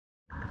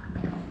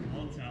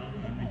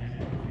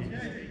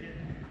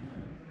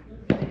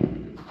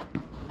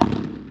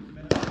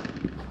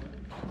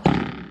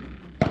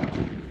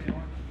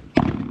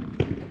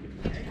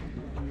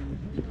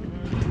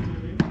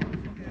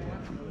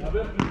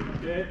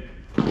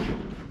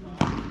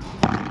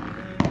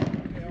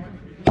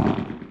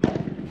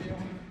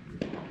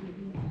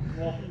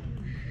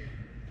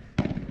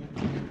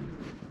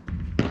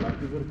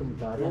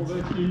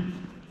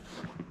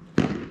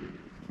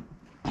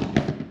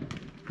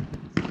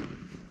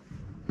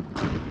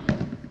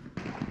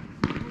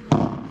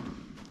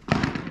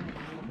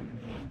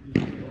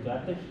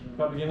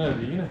Ik ga beginnen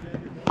regenen.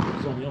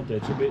 Het zal niet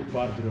altijd zo bij het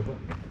paar druppen.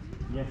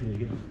 Niet echt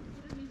regenen.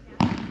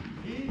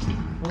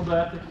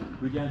 130,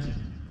 goed Jensie.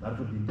 Daar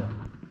verdient dat.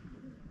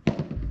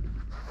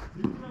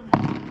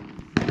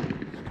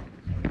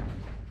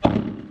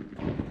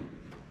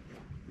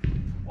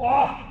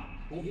 Oh!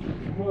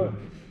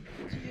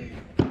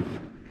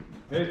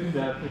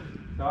 1530.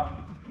 Ja.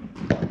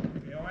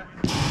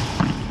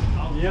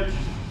 Hier.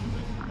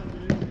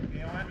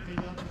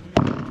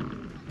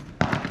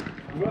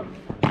 Goed.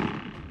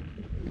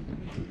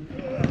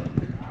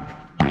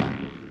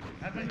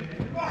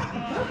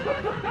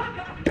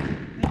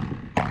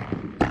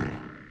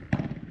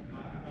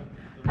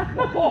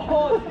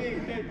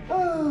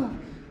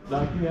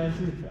 Dank u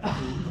Jensie.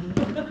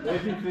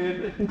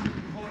 1540.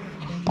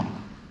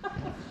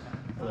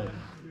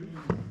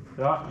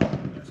 Ja.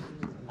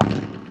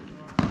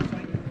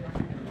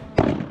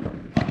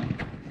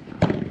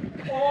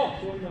 Oh,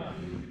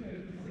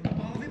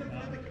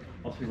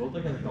 als je wilt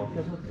dat je een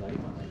kalkjes moet zijn.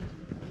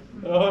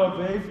 Oh,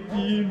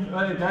 15.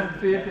 Nee,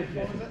 40.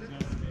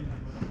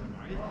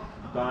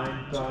 Time.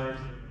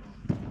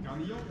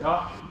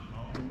 Ja.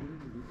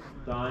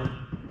 Time.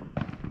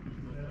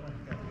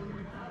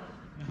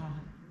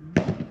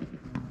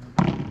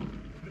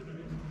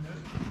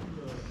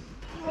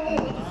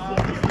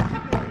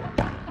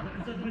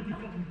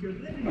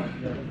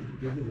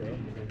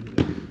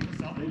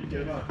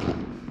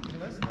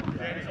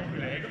 Jij is al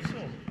gelijk of zo?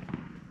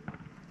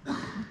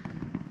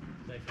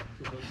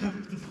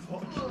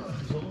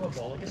 Je zullen wat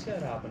balletjes gaan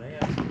rapen, hè? Ja.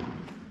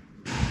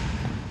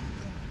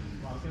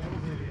 Maar ik heb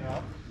ook weer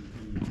gehad.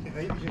 Je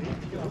weet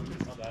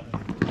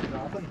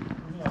rapen.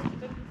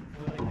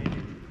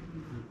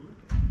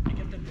 Ik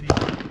heb er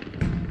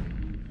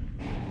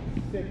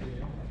 3.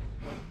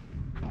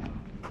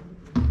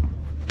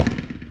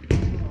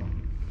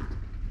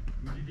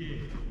 Didier.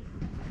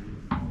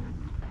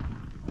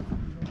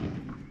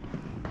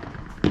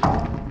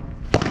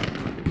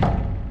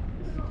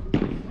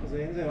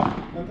 Zijn ze,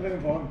 dan terug een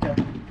vormpje.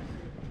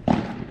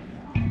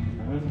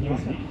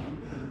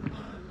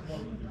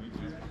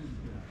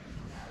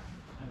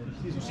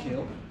 Is die zo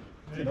scheel?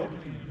 Zit ook?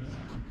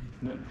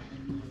 Nee.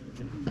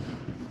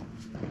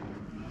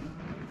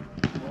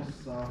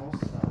 Hossa.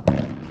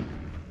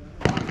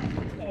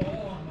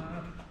 Oh,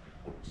 maar.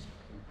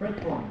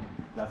 Breakpoint.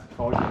 Dat is het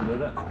foutje van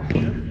dit.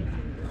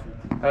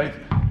 Uit.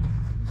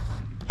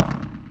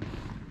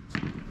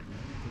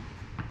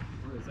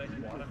 Dat is echt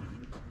warm.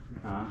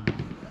 Ja.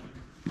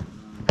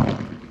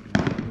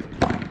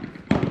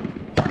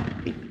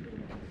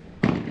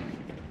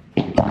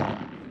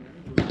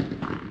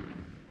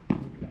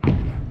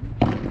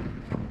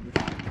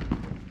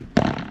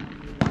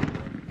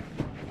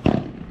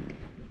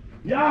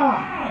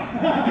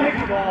 Ja!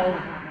 Dikke bal!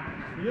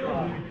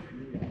 Ja!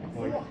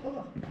 Mooi.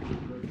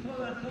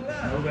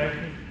 Heel weg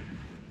niet.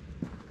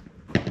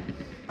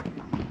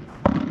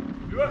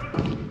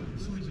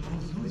 Sowieso.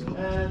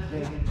 En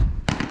tegen.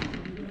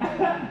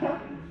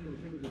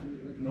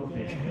 No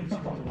fish.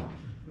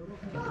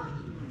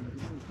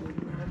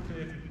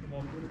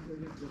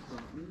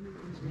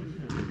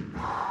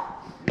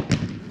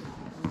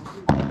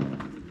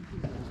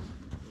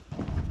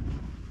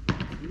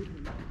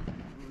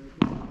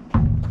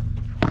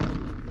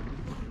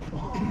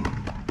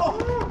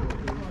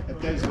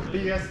 Het is de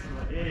bias.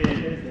 Het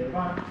is de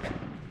waar.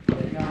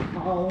 We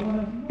gaan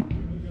halen.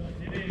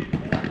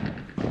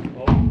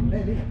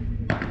 Nee, niet.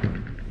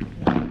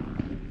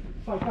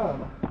 Vijf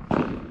halen.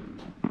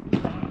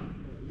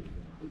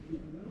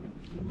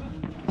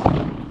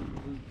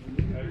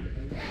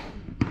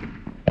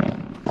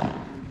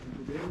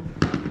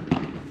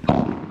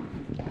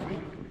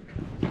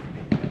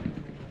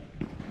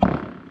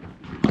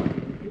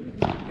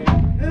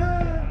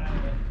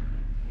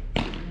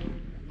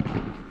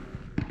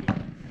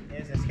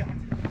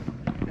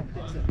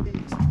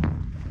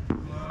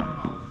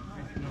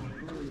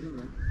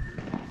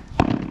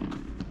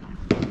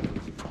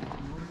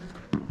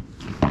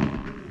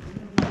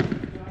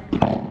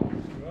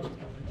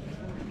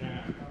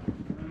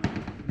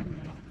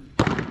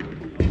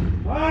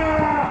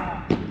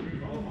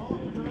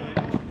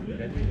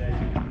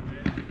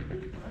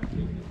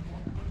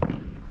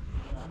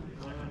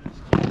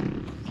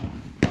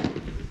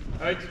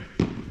 Uit.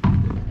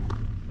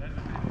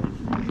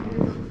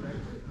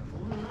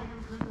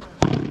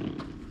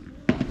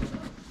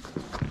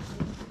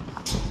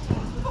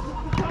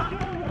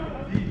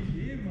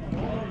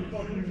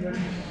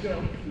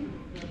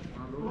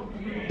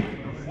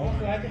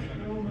 Afsluiten.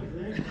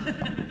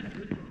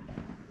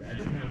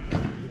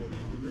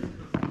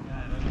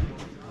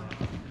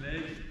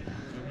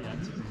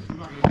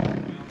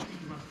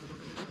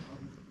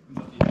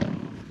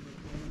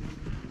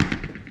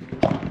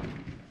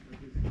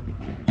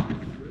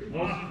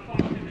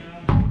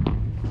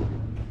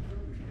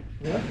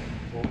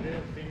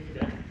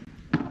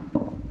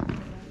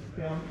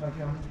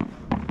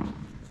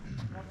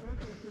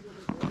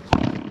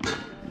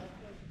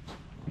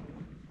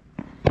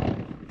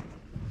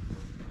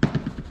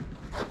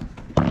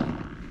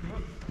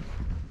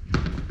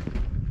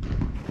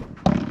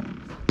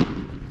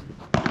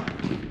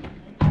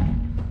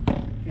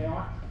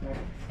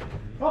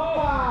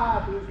 Hoppa!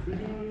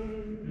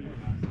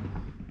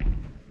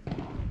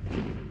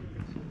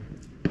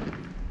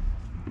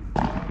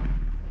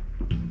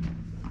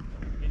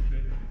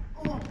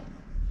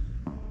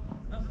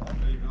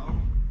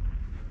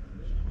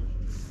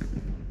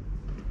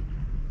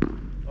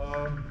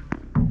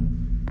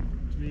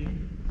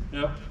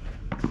 Ja.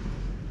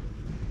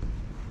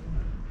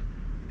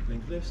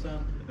 Links blijft staan,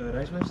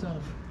 rechts blijft staan.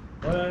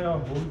 Oh ja, ja,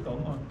 gewoon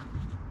kan maar.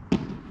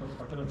 Dan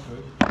pak je dat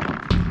terug.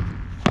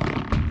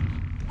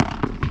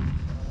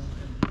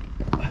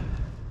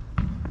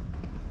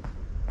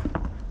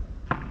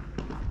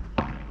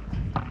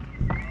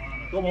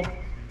 Kom op.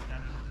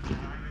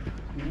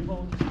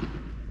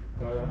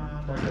 Ja,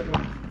 ja, pak het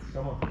op.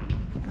 Kom op.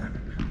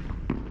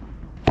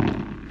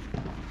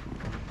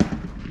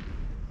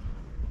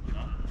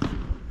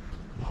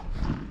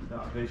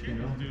 Ja, wees geen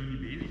wel. Niet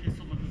bezig is,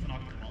 zodat het vanaf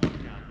de bal gaat.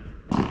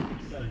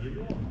 Ja, hier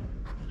wel.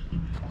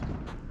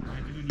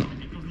 Ik doe niet met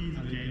dikwijls niet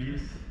zo klein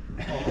is.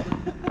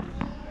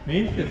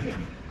 Meent je?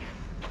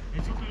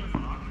 Is ook een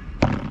vraag.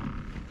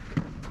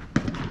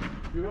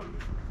 Ja.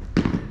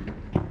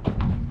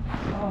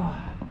 Ah.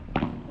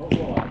 Oh,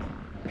 wel hard.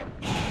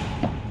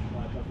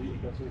 Maar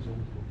ik had sowieso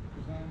moeten komen.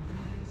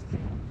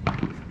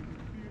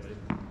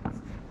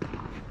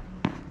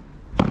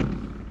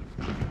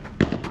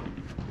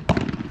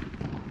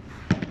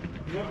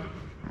 Ja.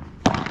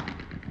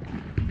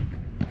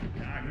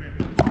 Ja, ik weet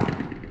het.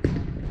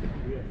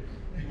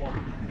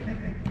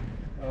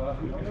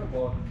 Hoe lang nog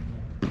wel?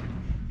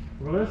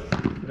 Hoeveel is het?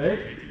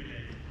 Rijk?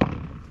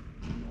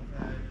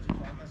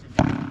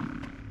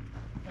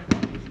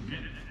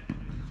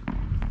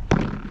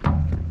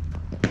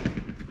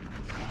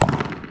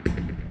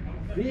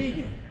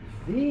 Wegen.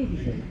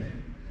 Wegen.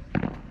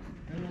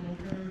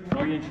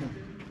 Nog eentje.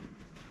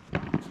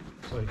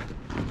 Sorry.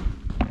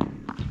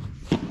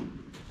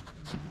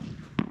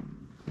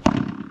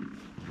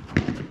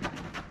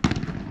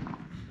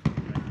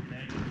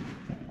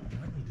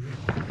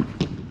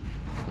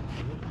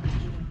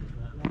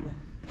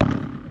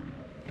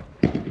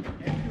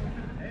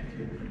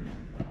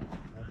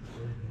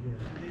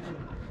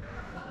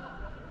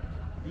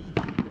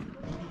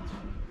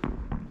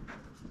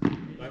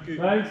 Dank u.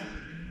 Thanks.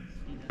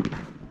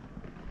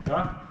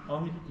 Ja,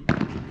 Annie.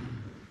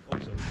 Oh,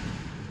 zo.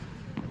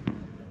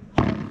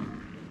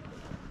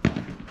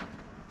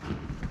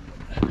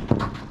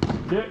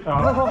 Ja.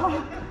 Ah.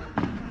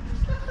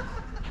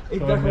 Ik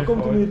dacht, wat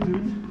komt er nu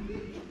doen?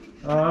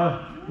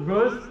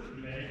 Hoe is het?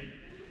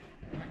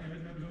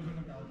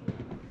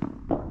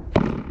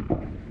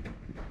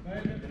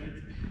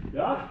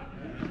 Ja?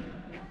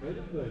 Weet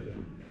het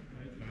buiten.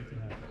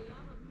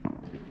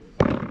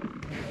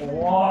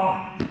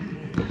 Wow.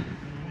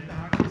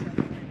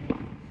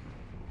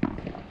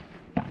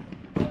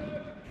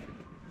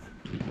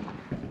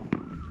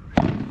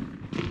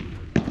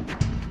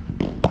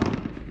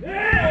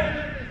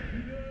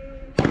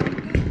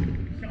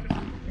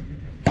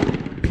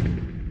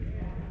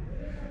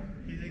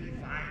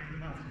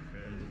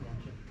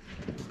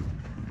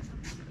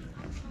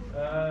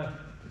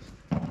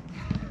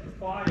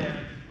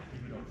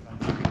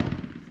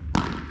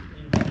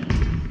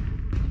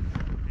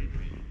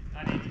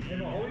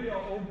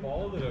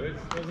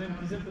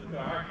 Die zijn te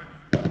traag.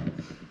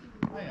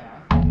 Ah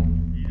ja.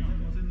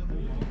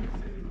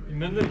 Die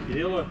minder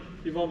gele,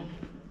 die van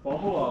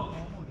Babolat.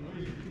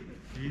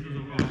 Deze is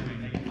ook wel een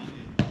ding.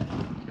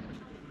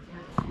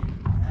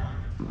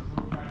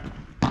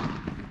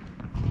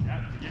 Ja,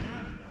 beginnen we.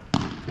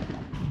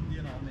 Die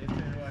en al heeft er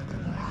wel uit de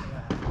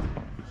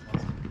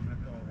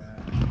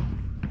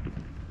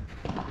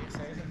ik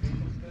zei ze niet.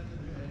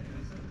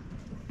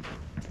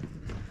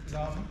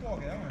 Dat is een klok,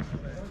 hè, jongens.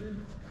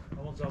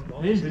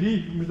 Nee,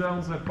 3, we moeten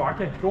ons even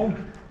pakken. Kom.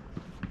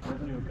 Aan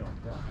de nieuwe kant.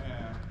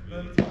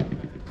 Ja.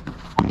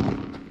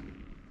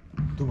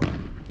 Doe maar.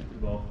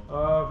 Wel.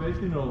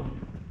 15-0.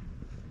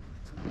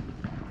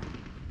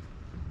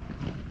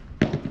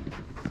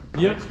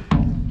 Hier.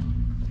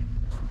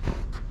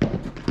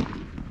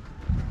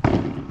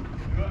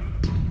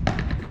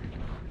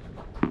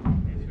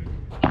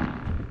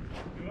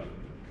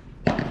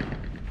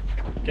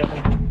 Ik heb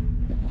hem.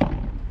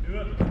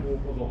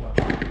 Oh, pas op.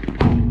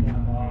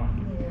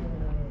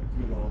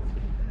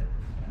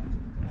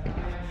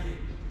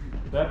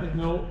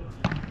 30-0.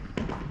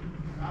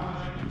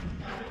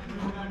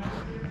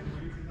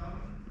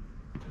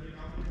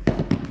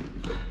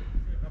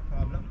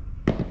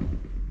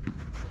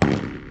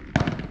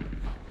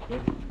 Ja.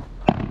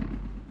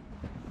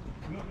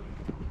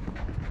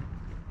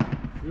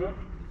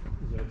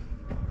 Zet.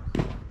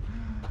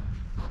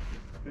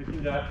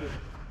 15, 30.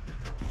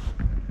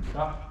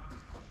 Ja.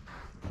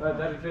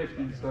 30,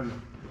 15, sorry.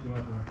 Doe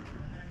maar door.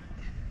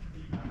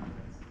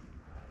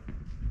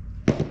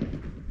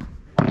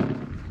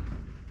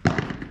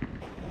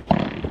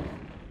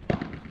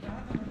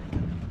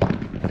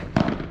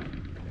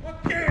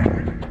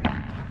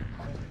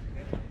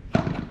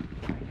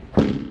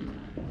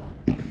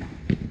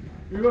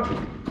 Uwe.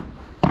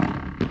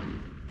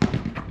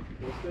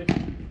 Rustig.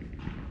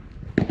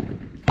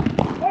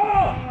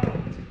 Oh!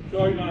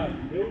 Sorry maar,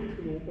 heel goed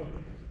gelopen.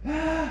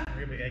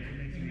 Je bereikt het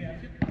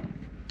niet.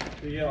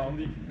 Tegen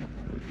Andy. Ik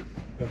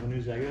kan van nu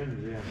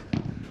zeggen, dus ja.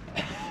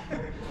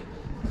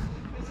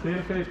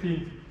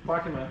 15,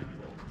 pak hem hè.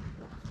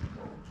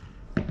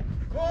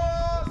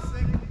 Oh,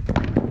 sick!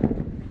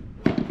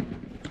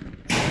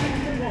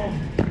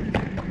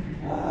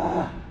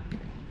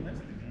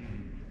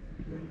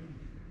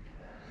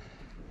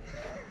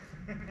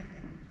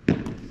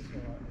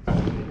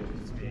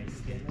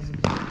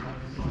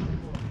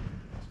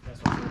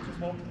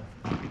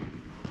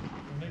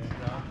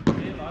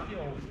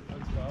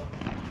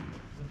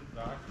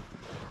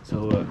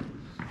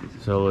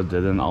 Zullen we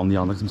dit en al die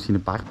anders misschien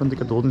een paar punten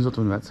cadeau doen zodat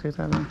we een wedstrijd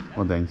hebben?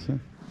 Wat denk je,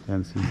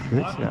 Jensie?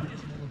 Goed? Ja.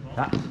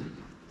 Ja.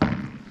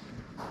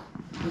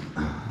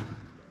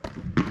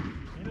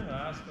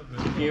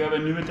 Oké, we hebben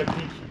een nieuwe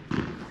tactiek.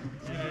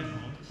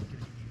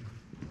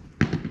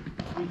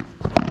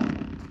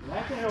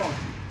 Lekker jongen.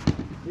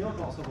 Heel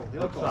klassevol,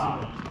 heel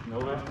klassevol.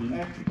 0-15.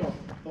 Echt top,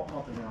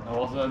 topmateriaal. Dat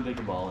was een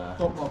dikke bal, ja.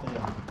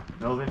 Topmateriaal.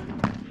 0-15.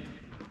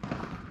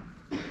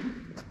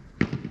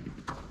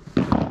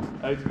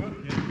 Uitgoed?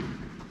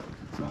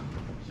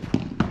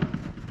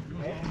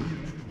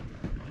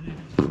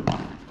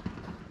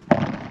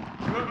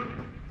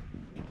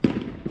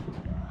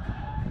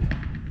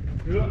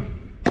 Ja.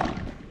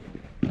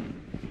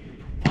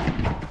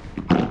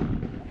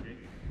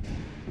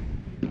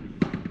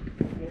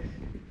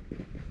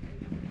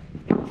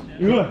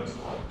 Uwe!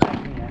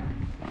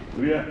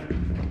 Goeie.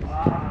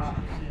 Ah,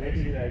 weet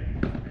je gelijk.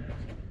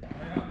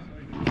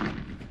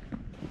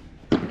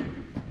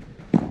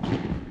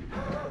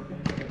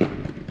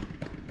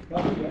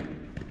 Dat is het.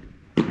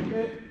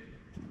 Oké.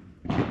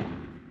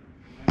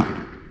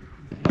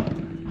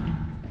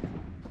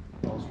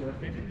 Alles goed?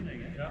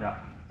 Ja.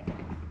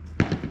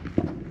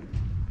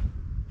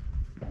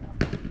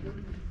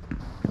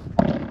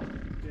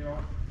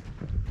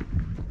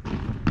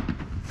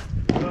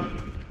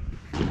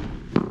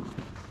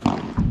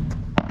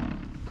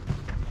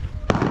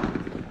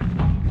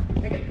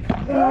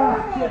 Ah,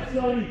 shit,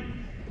 sorry.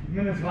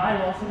 Met een zwaai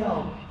was er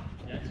al.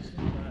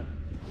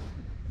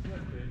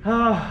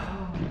 Ah,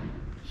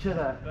 shit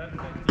hè.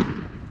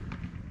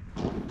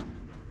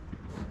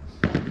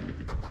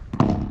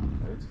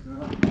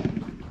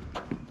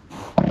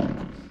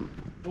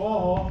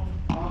 Oh,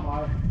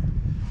 amai.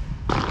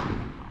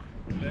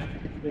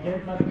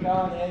 Begint met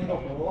elkaar eigenlijk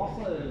op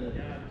lassen.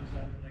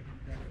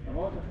 Dat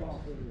wordt een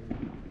klasse.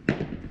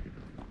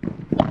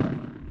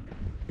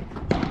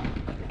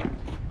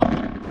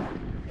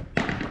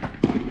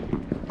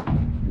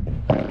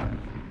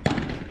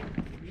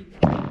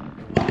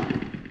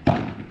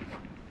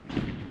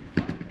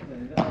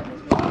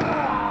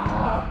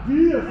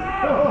 Bier!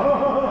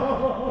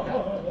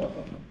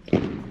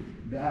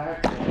 Daar.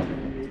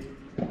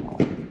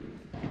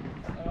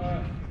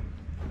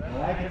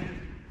 Lekker.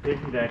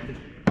 14-30.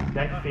 30-40.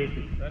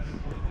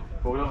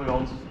 Voordeel voor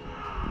ons.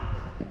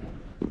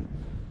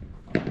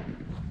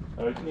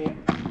 Uit. Nee.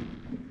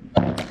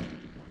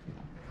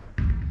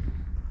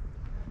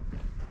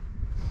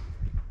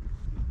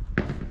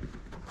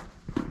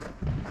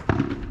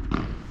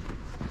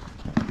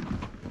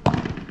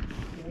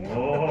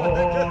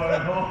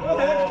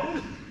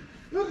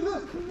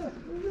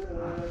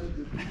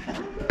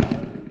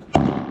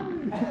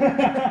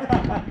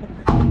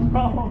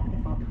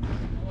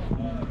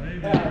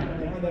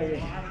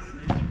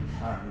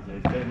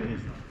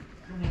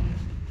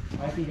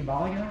 Hij heeft tegen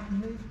ballen geraakt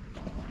nu?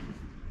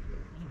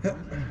 We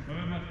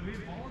hebben maar 2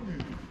 ballen nu.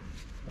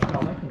 Dat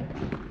kan echt niet.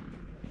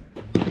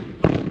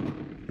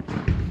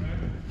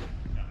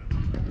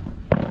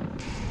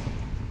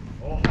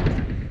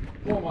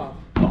 Kom maar.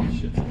 Oh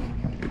shit. Daar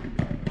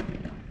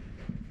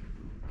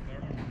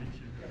nog een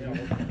beetje. Ja,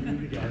 dat is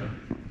moeilijk hè.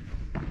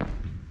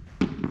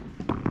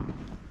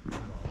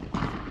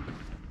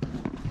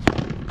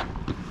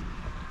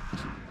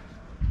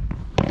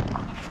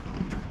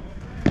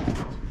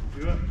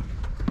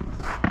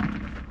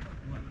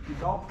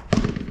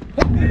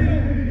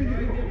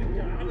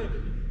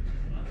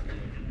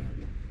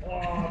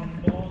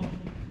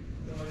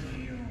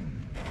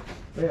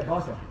 Ja,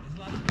 Bas.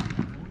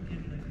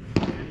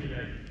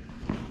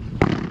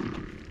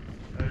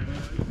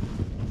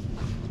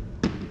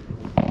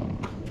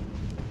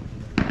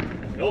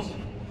 Jos.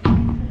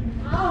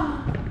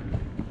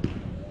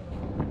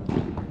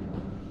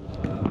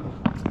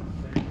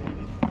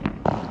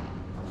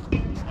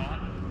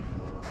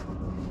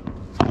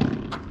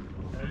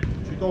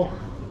 Toch.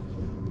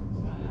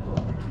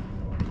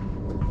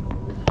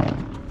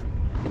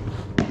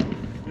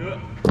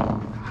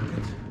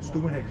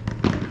 stoemen hek.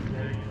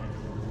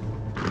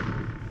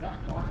 Ja,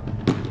 klaar.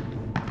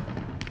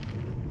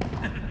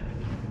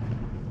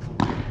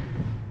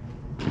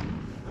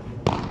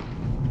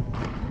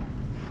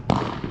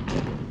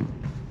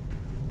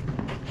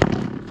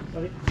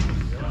 Sorry.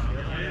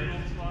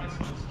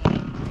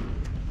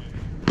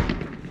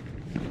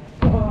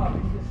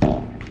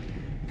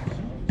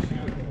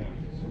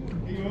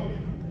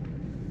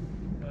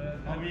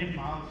 Alweer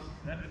maals.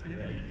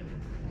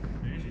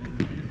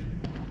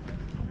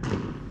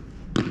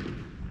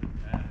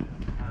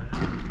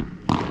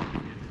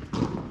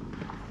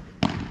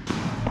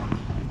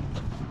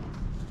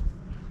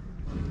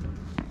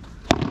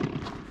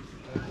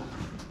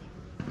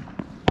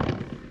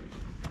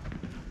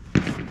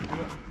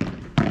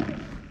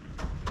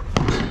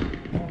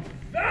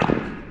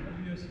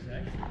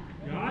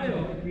 Ja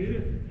joh, ik weet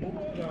het.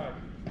 Opgedraaid.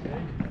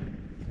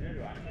 Nee,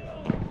 doe eigenlijk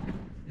wel.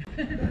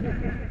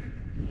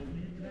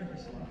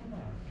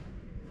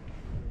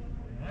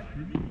 Ja, ik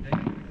weet niet. Ik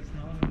denk dat het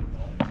sneller naar de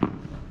bal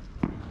is.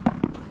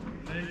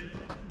 Nee.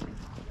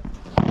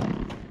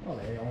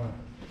 Allee, jongen.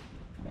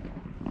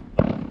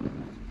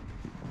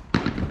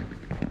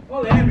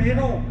 Allee,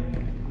 Merel.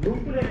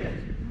 Loeprikken.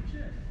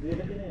 Weer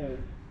het in uit.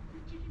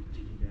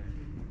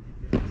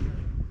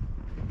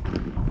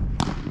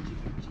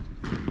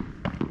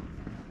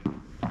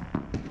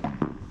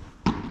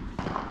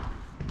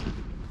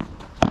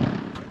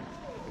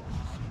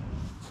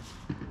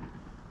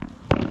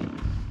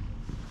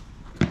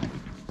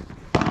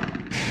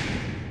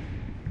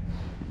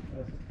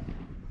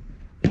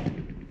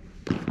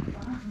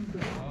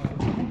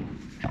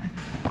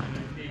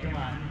 Kijk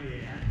maar,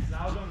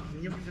 zou dan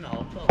niet op zijn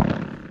halftal.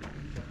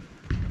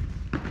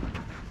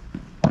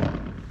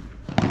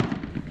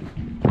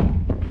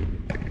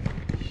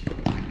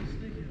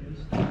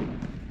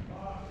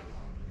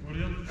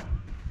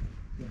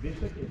 De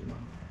beste is man.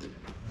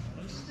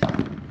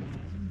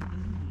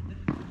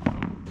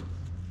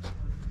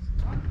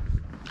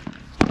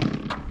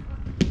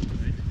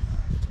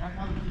 Ja, ik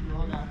ga het niet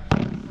door, ja.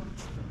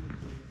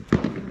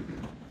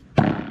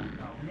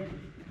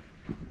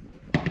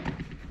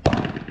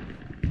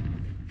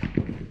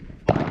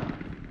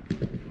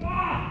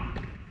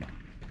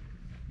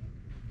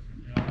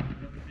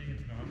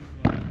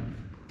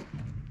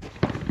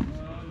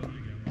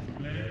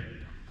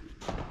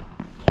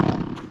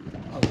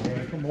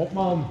 Allee, kom op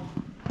man.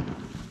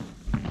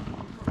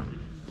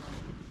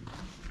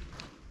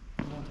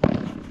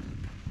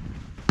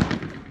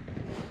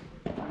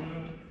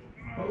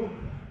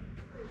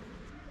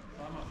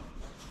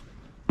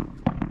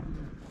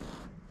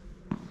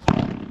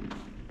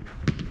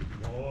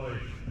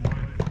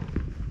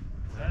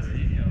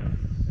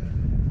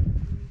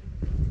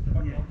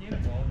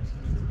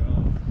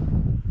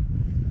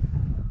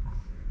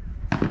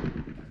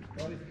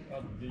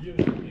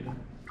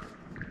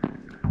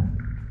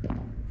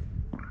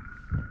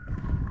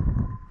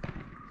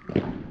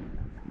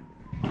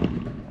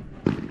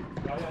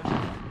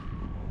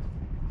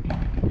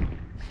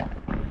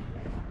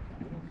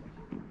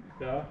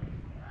 Ja,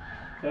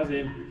 dat is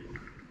één.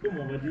 Kom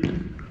maar met die.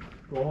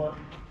 Kom maar.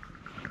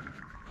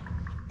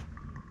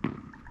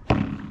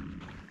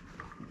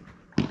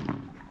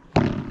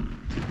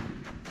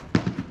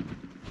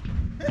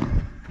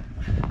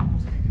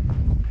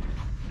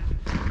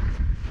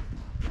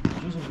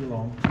 Zus op die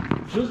lang.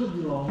 Zus op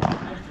die lang.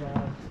 Echt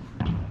waar.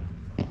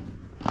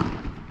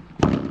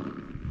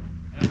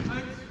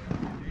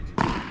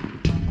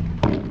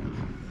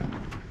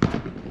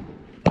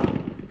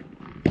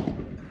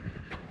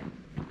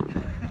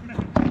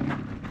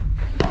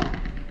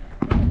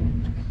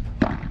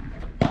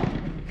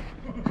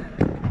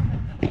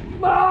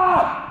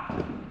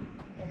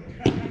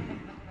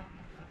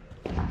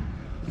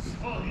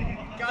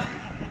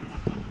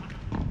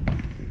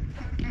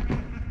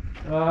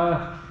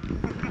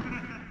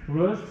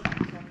 Rust.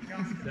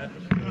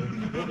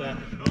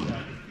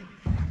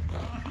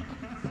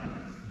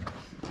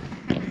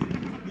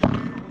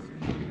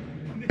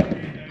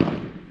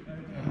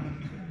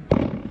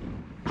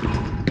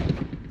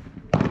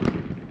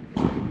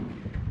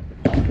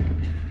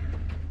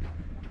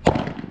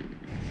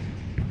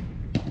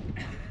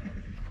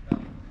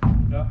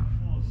 Ja.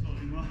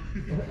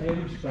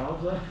 Even spel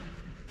zeg.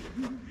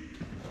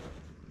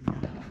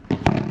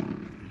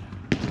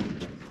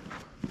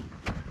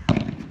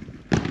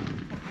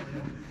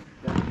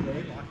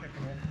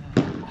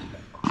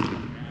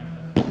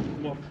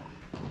 Kom op.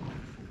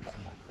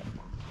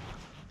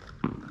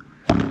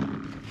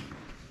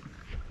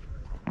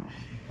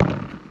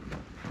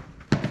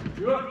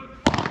 Ja.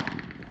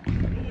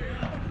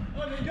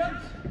 Oh, nee,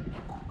 Jens.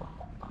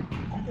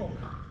 Kom.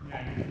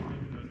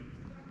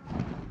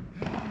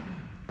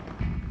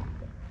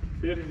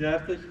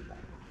 34.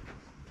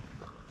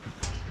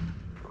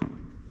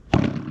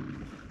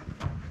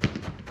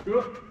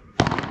 Goed.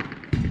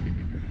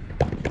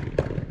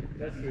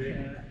 Dat is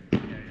weer.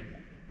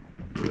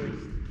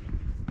 Rust.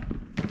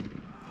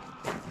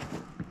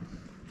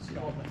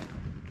 Schapen.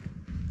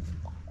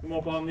 Kom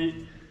op, Andy.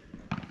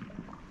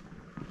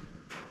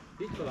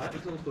 Niet te laat,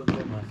 ik zal het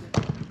gewoon maken.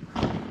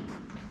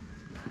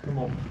 Kom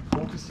op,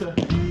 focussen.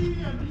 Ben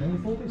je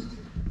gefocust?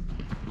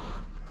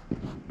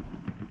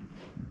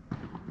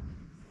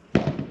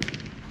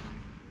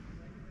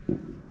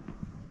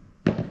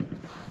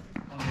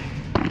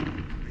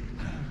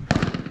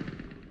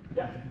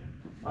 Ja,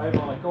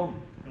 allemaal, kom.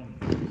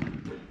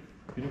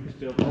 Genoeg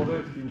gespeeld, al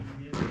uit.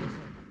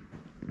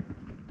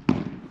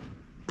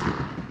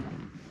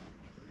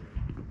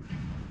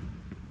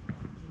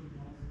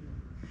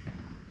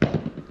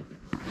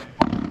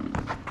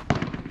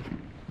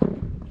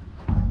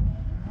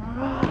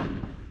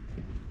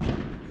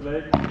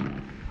 Gelijk.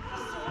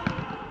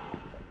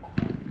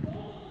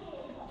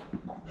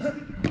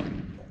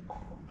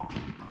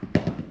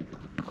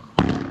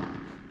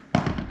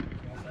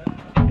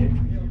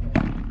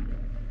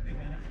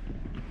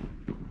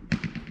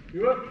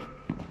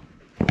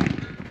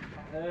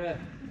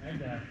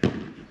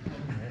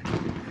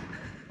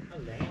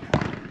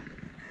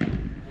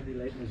 Die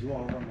lijkt me zo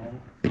aan, man.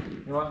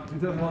 Ja, doe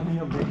dat maar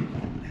niet op ding.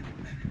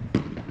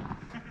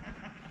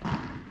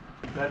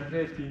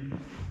 15.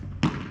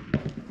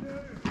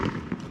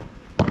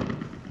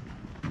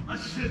 Ah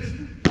shit!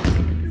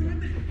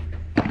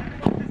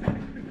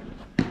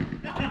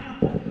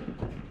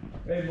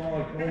 Hé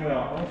man, kom ja,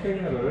 anders ging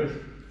ik naar huis.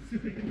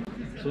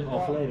 Zo'n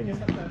afleiding.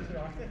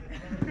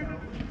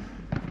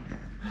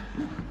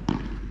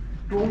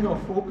 Kom nou,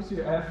 focus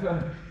je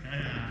even.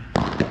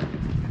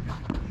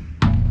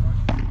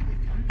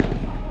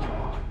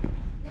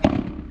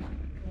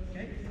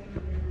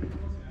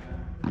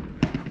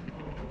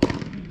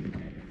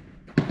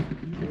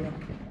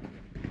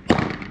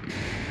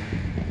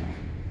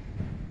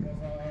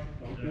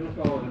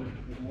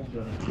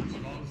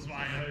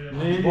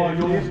 Nee,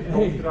 jongens,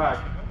 hey,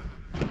 draag.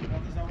 Wat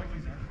is dat wat je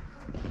zegt?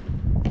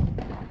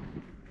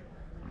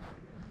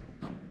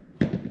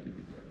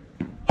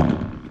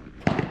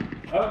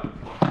 Up.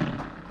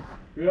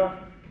 Ja.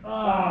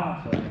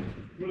 Ah, sorry.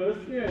 Hoe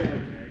lust je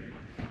eigenlijk?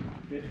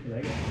 Dit is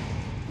lekker.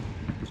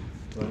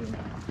 Sorry.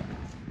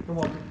 Kom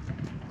op.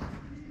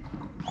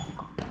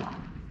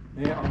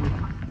 Nee, Annie.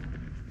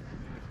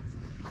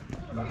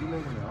 Maar die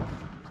liggen wel.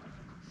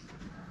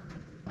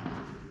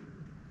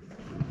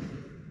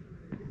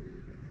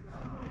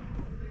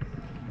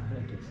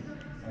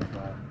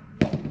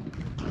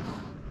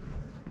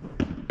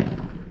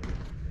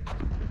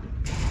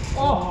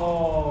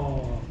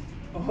 Oh!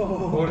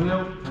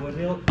 Voordeel.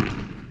 Voordeel.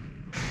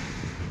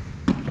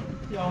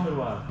 Jammer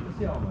waar, dat is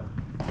jammer.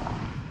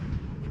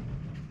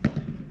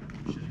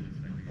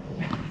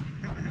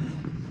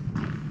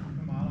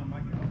 Normaal, dan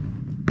maak je af.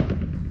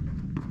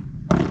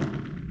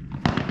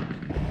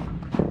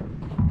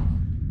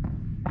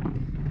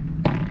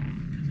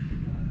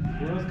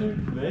 Hoe was het nu?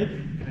 Leeg?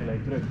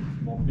 Gelijk terug.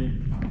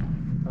 Moppie.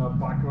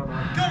 Pakken we dan.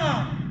 Come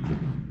on!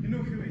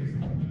 Genoeg geweest.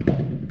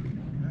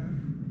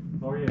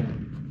 Nog één.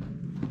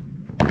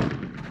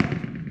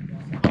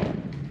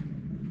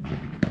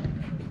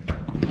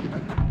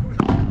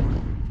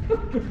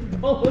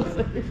 Alles.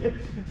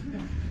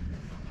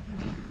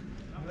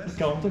 Dat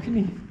kan toch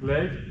niet?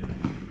 Leeg?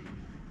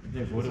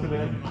 Nee,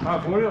 voordeel.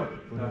 Ah, voordeel.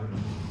 Ja.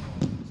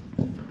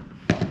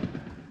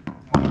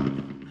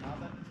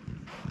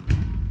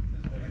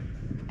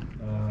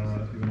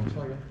 Uw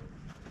omslag, hè?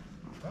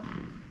 Wat?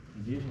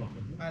 Die is nog.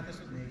 Ah, het is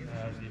tot 9.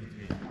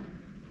 7-2.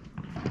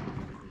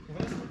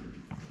 Hoeveel is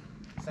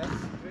het?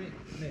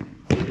 6-2? Nee.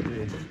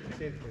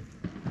 7-2.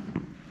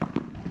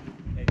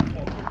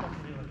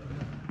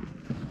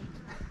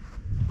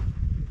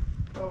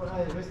 Oh,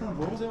 wij staan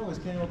voor zo, dus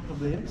geen wat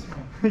probleem.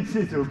 Ik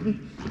zit ook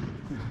niet.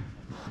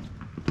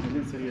 Ik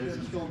ben serieus.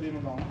 Het is gewoon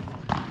iemand anders.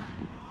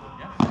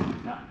 Ja?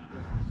 Ja.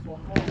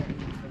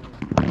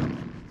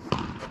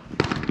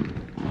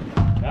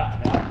 Ja,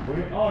 ja.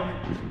 Goeie. Oh,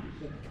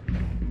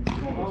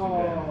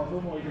 Oh,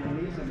 zo mooi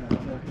gelezen.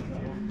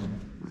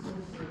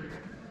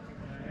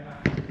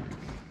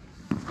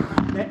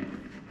 Nee.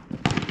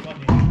 Wat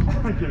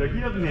niet?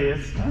 Gelukkig dat het nee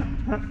is.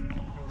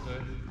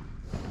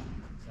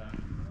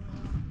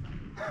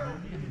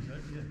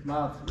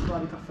 Maat, het was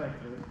niet perfect.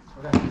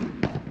 Oké.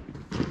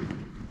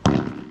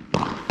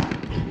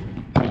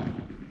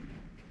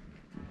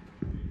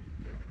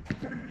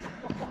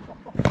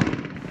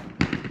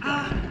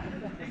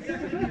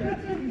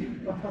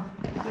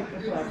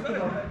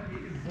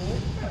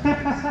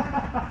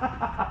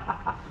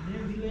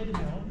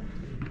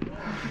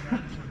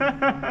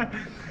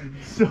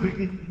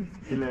 Sorry.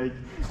 Gelijk.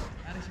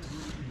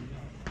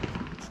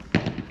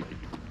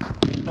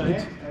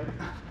 uit.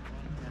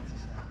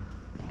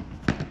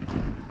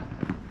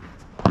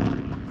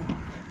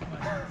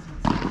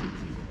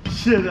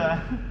 Shit, hè.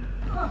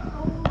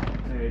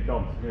 Nee,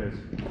 kant, juist.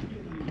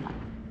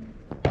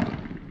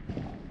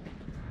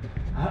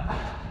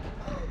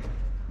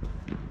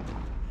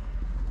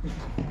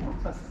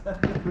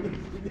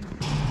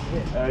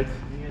 Uit.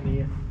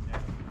 Nee.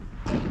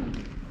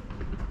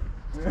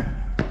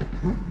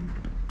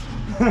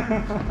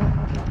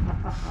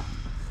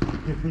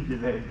 Ik heb niet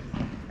gelijk.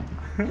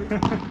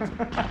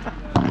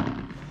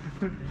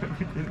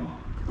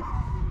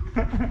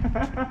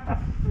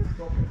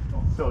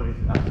 Sorry.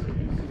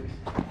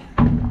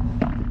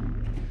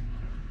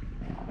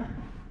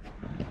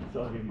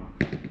 Sorry man.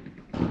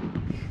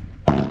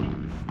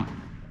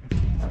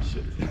 Oh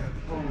shit.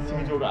 Misschien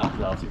moet je ook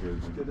activatie geven.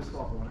 Dit is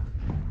zwak hoor.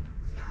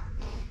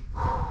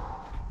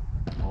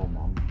 Oh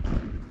man.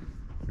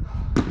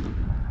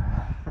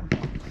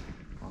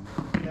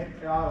 Nee,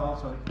 ja, wel,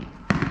 sorry.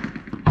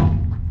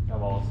 Ja,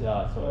 was,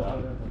 ja,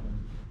 sorry.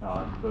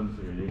 Ja, punt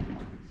voor jullie.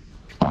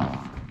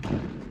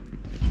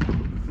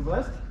 Hoeveel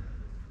is het?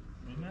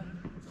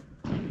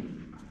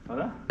 Wat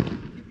hè?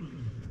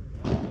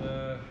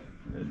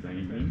 Dat denk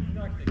ik niet.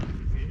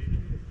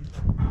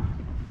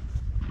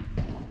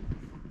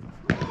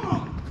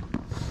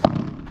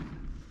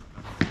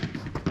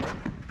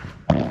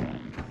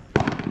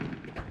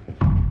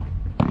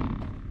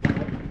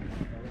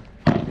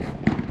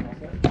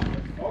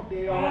 Oké,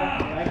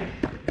 jongen, lekker.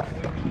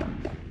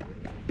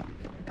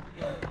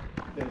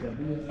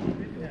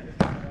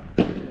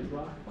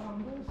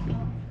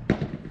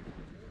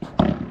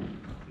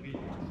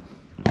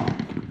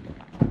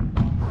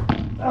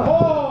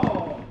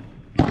 Oh!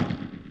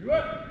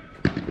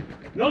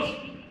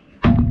 Los!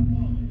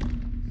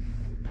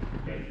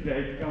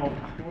 Kijk, kom op.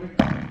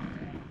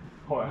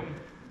 Gooi.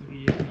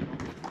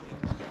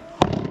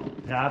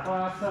 Ja, het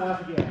was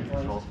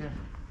verkeerd. Losje.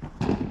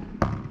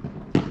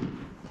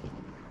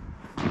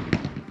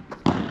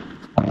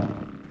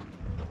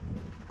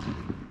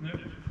 Nee.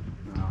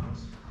 Nou, dat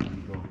is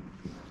niet goed.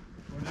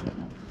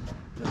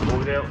 Dat is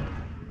voordeel.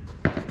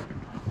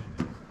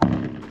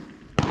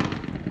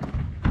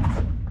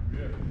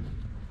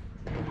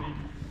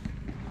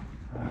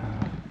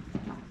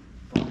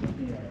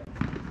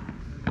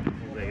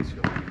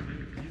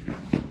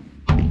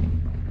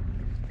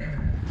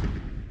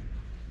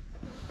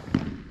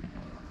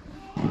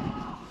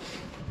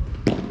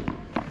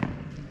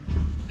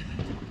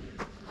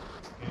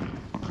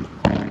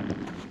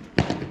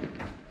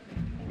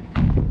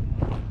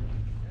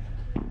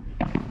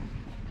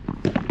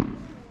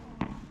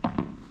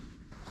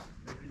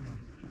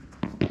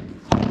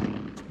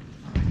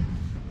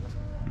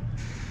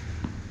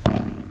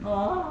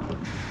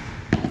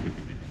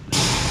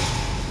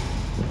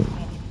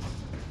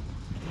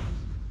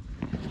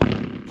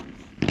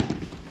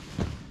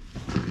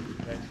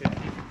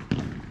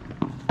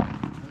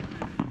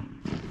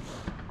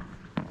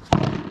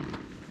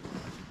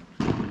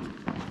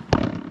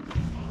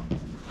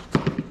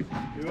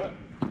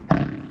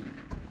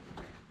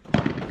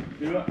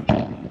 Duwen.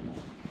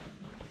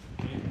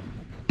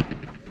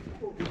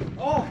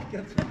 Oh,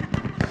 kut.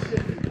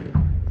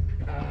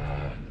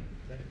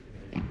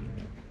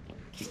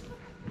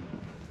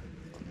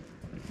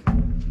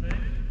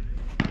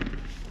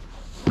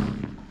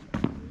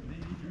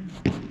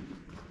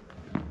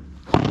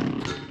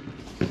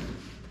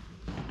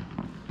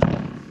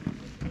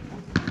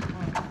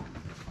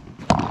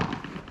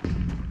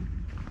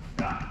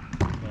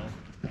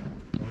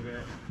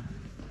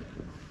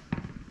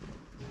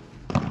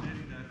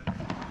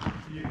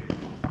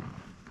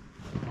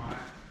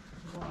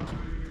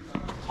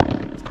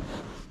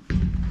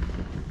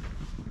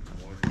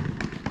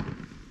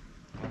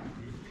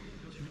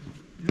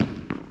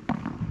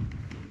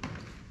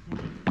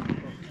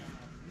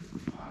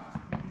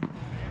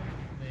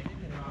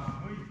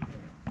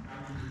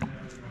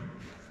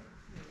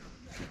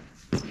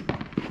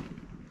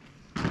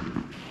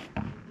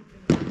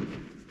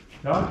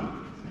 Ja?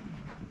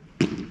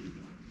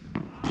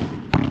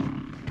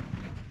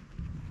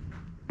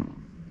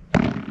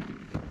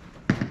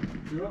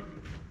 Ja.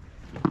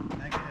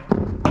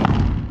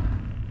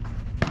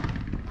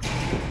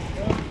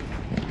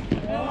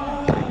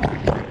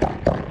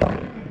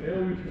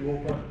 Heel goed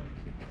gelopen.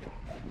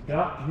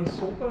 Ja, niet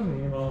stoppen,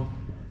 nee man.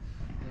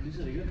 Dat is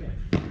er goed, hè?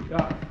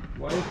 Ja,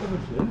 waar is het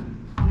zin?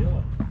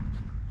 Heel.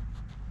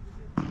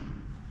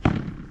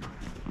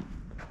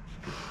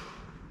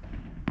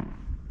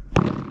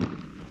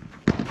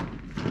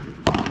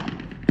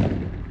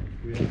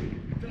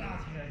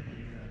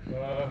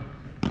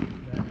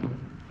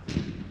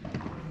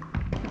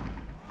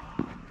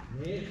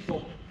 Nee,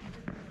 stop.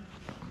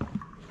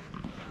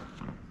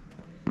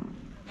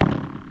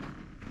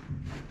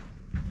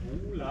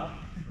 Oeh, laat.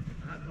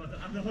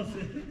 Dat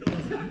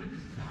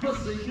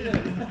was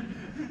zeker.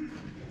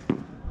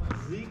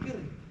 Zeker.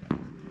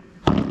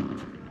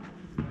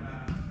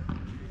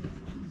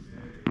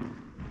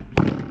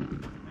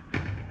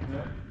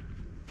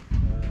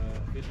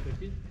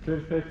 Nee.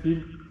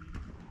 15.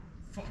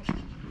 Fuck.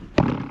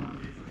 Kom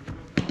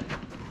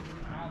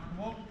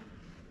op.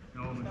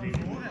 Ja, maar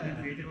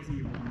beter was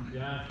niet gewonnen.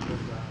 Ja, dat is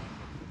waar.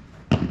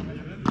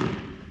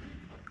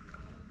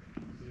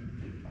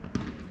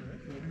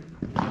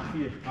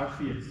 8-4.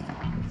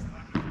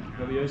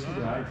 Ik heb juist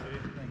gedraaid.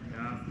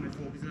 Ja, met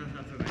focus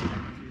even weg.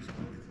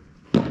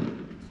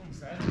 Soms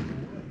zijn het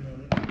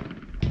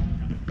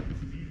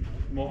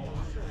Kom op.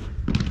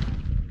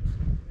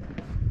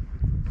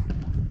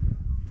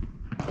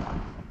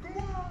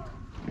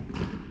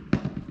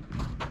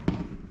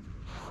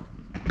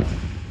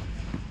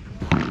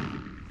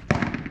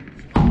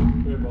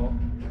 Goeie bal.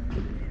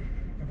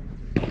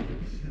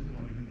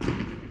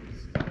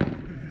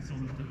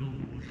 Zonder te veel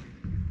voor.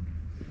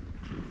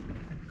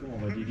 Kom op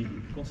met Didi.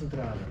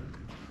 Concentrade.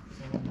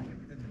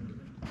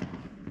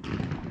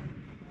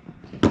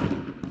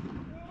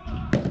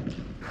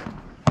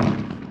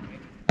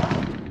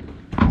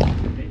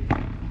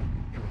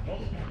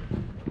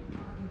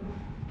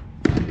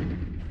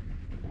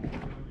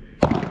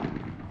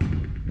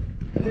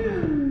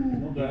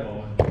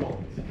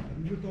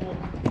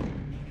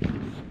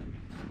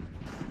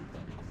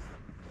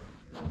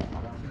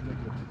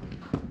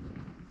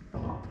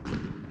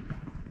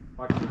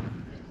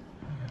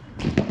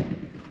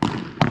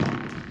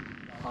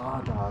 Ah,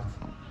 te hard.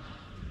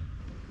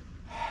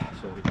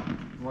 Sorry.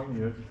 Maakt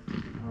niet uit.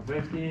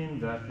 15,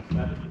 30,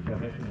 ja,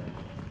 15.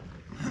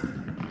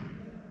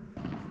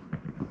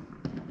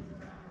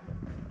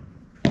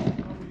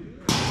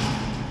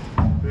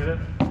 Tweede.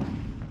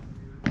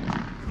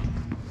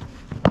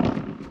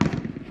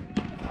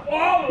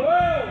 Oh,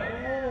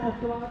 wat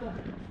te laten.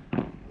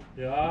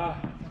 Ja,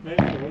 nee,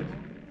 goed.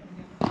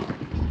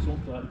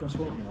 Ik kan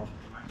schoon niet af.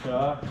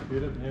 Ja, ik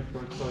weet het niet,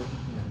 goed, sorry.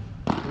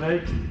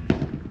 Gelijk.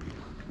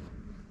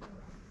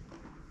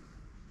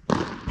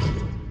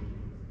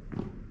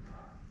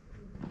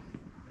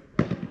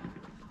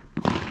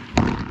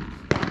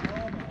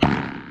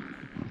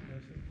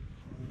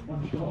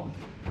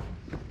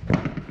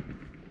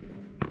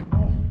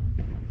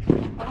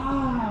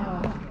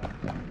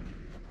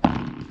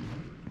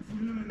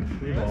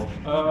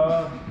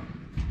 Uh,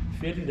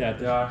 14,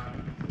 30. Ja,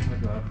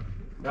 inderdaad.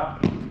 Ja.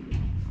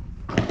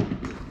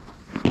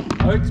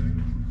 Uit.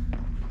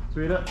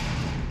 Tweede.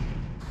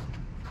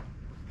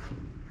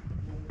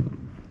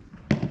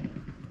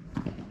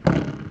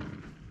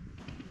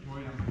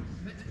 Mooi dan.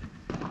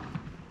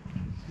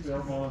 Ja,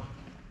 maar.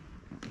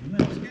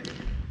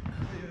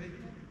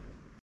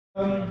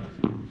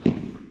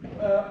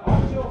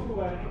 Actie of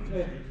verwerking?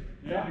 Nee.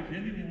 Ja?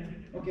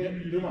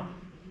 Oké, doe maar.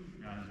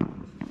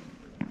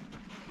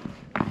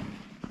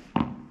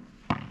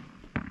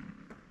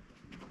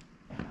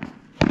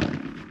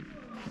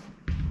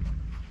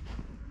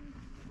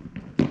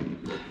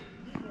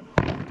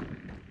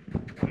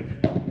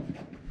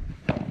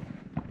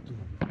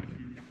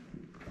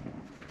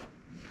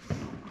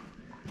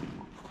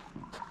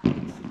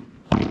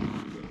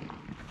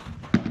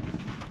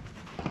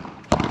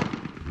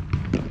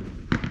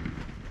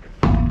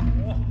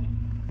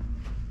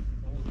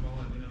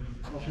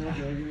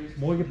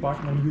 Mooi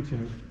gepakt, maar niet goed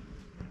genoeg.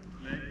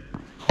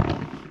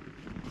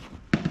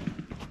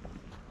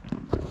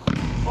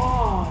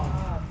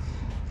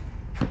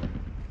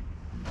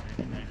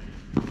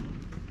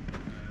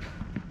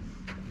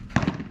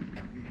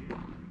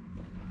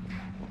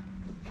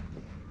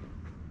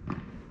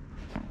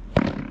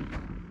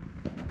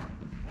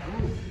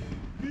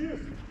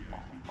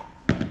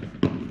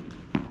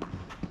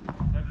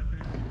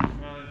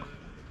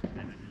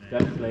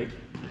 Dat is gelijk.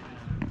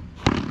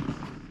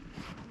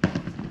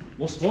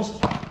 Los, los.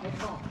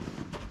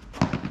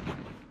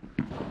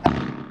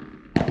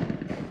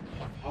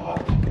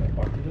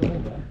 Pak die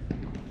erop, hè.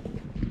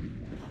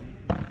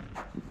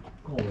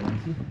 Kom op,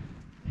 Jensie.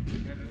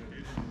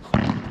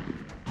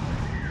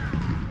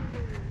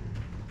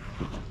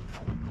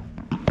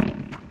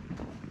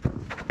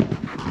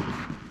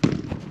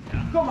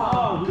 Kom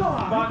aan, kom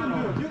aan.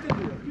 You can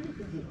do it. You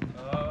can do it.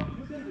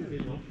 You can do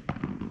it.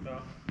 Ja.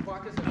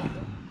 Pak eens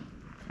even.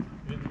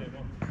 Weet niet,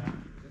 man.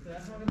 Dus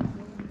erst maar in de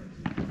volgende.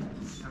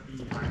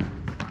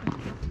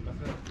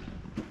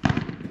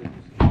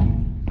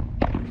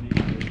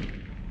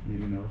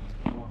 Hier nog.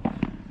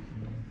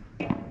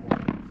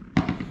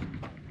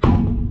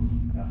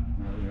 Ja,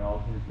 nou nu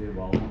altijd een keer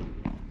bal.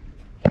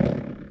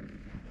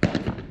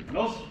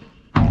 Los!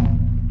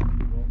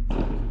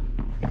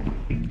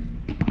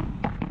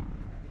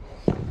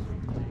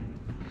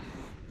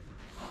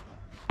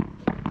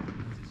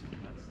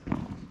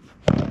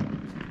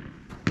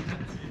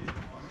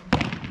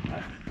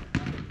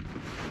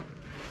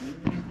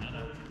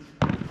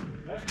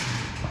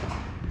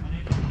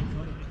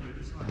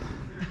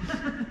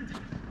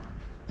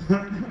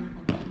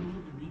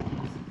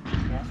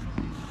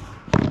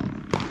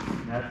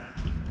 Net.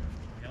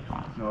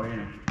 Nog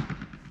één.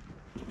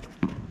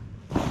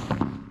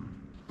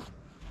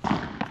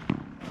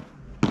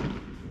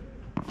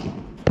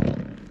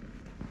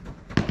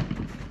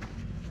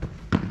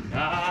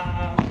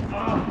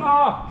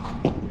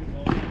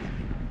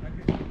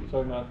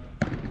 Sorry, maat.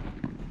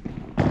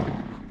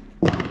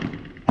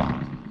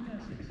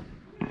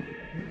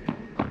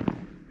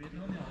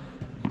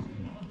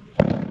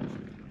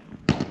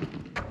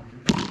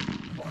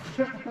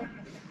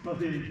 Wat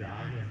deed ik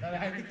daar? Nou,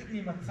 hij tikt het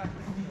niet, maar het gaat er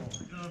niet op.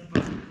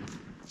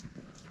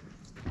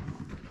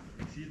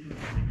 Ik zie het nog.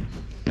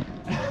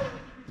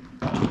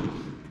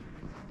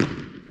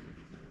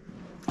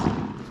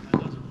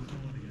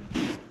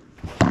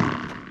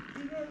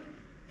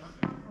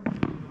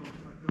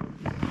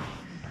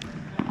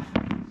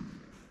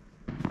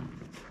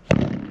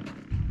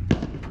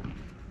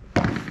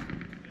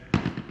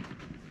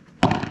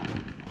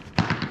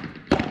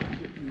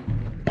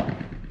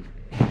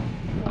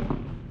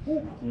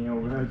 Ging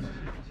over uit.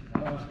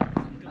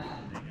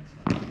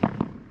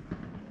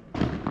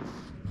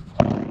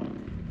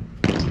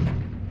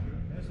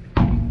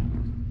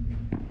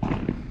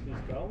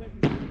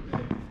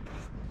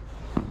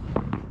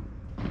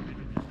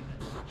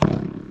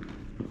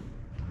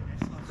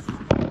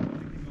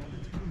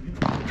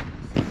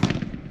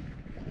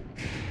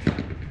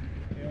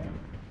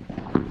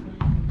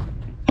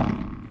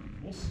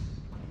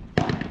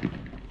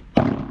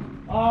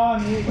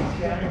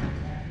 scherm.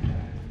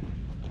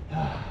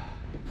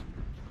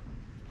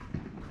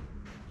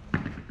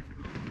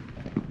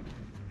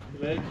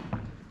 Gelijk.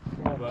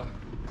 Kom op hè.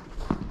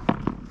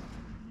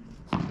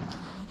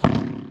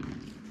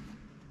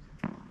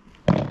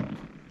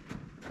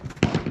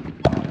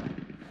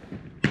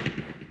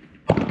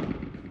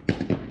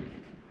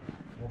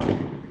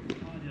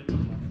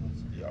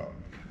 Ja.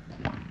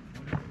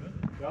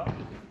 Ja.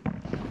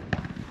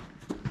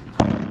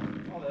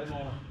 Allee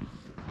man.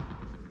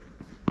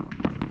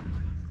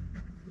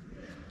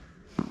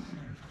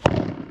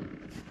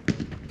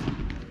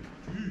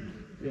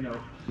 You know.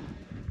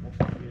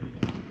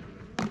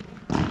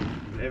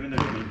 Blijven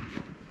erin.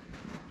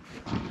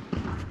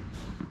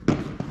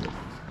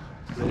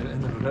 Blijven in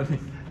de redding.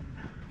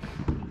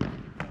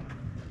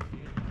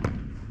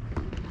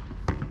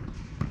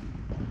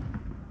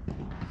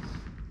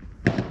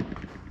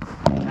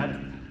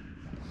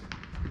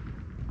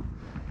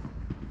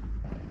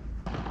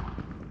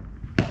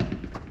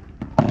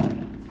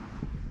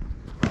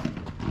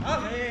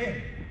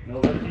 Allee! Nou,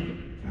 wat die?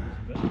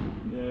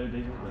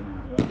 Deze was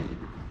binnen. Ja.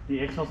 Die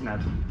eerste was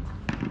net.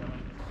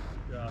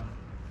 Ja.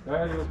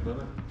 Ja, die was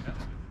binnen.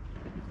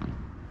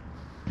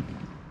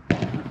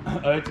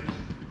 Uit.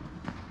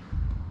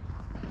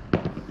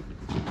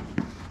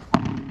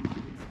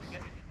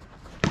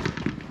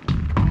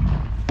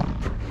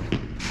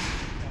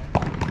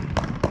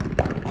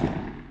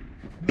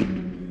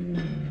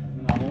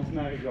 Naar ons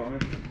naar gegangen.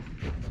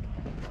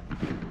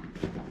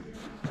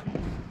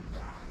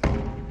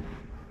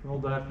 Al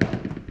 30.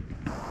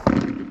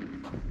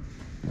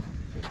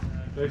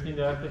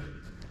 15:30.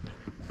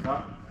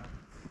 Ja.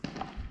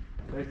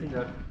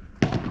 15:30.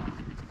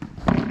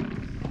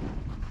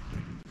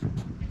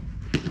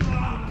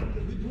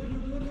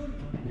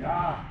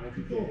 Ja,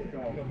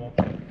 Kom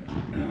op.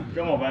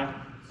 kom op hè.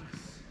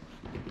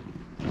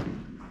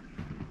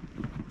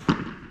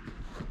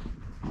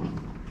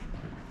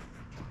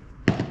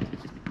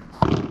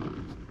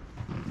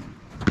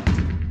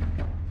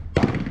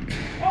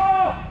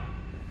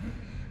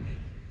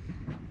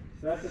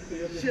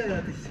 Shit,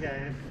 dat is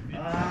scherp.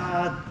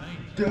 Ah,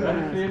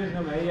 Werk vlees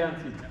naar mij aan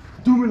het zien.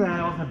 Doe me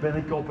nou als een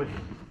binnenkopper.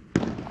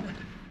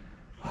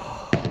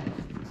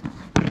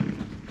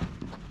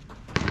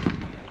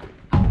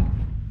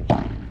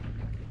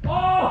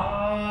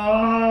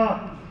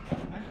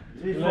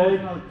 Die Gelijk.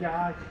 vallen aan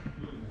elkaar.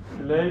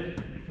 Gelijk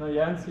naar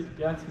Jensie.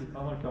 Jensie,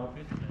 andere kant.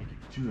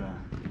 Tjoe.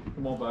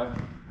 Kom op hè.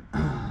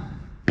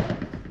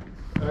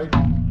 Uit.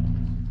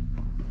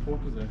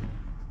 Focus hè.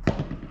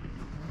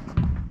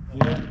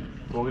 Hier.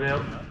 Voordeel.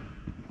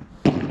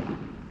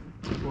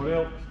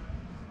 Voordeel.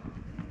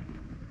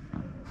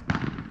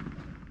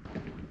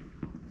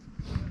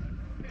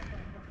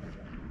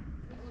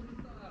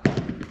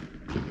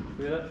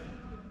 Tweede.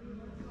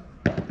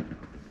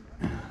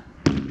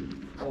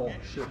 Oh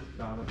shit,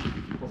 ja,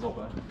 pas op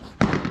hè.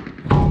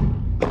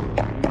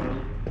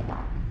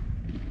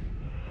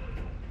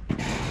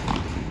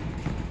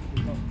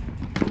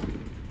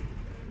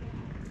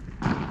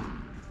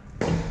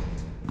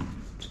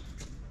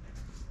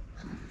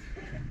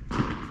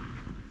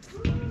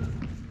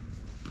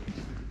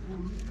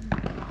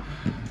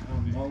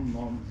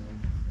 Man.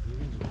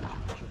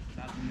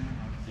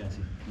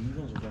 Jensie, nu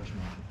wil zo'n flesje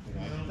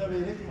maken. Dat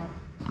weet ik, maar.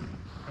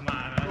 Kom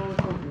maar, hè. Oh, dat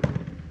is ook goed.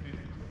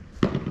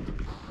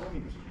 Oh,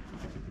 niet.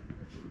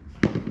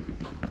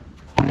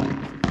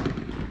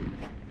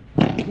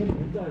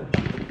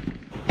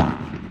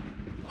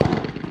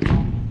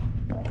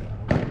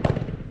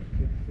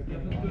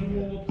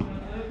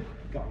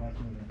 Kan dat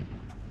niet.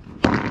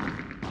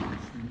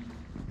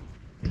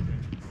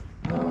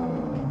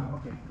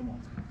 Oké, kom op.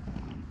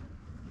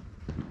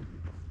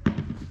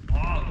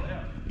 Oh,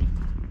 ja.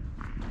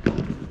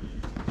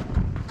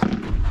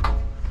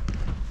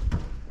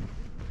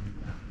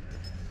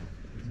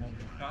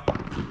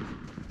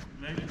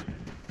 Nee.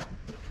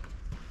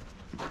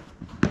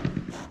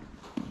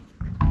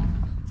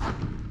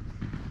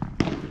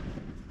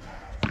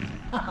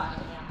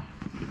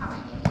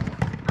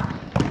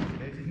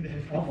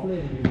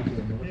 Aflevering.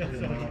 Ja, dat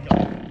zou ik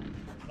kan.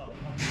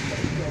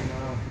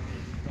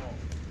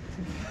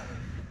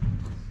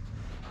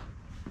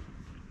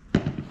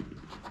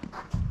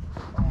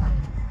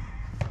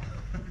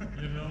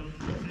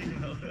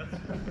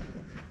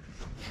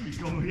 Die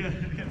komen weer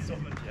en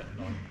stop met je.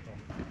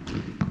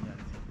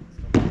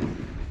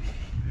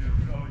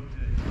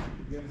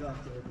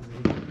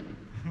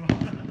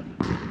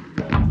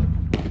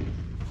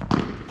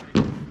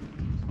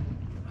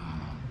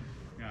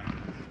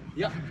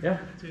 Ja. Ja.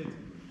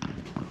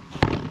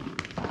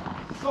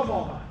 Kom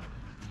op.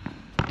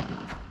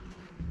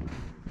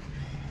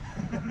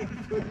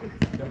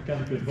 Dan kan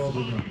ik het wel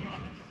doen.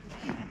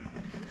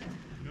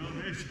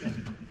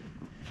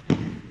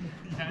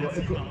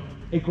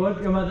 Ik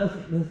hoor, ja, maar dat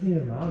is niet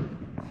normaal.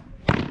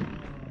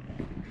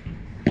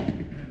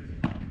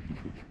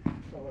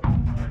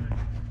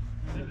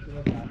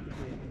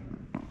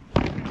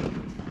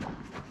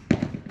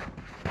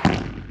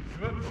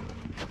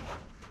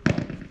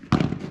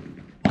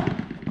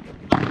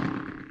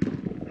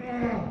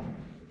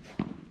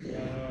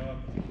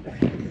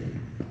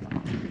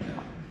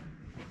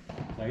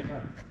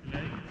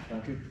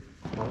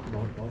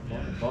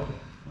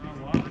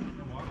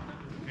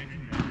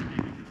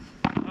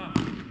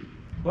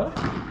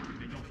 Wat?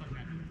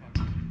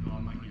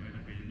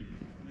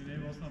 Nee,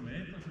 was naar mij,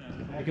 dat is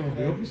net. Ik heb op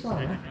de hulp gestaan,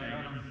 hè?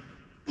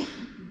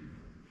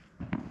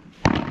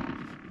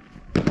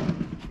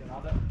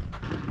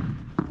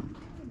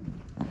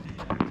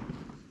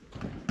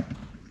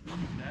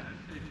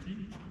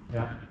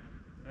 Ja.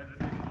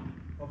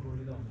 Wat doe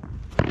je dan?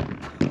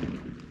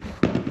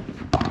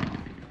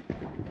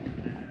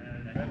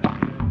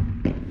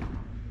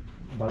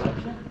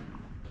 Balletje?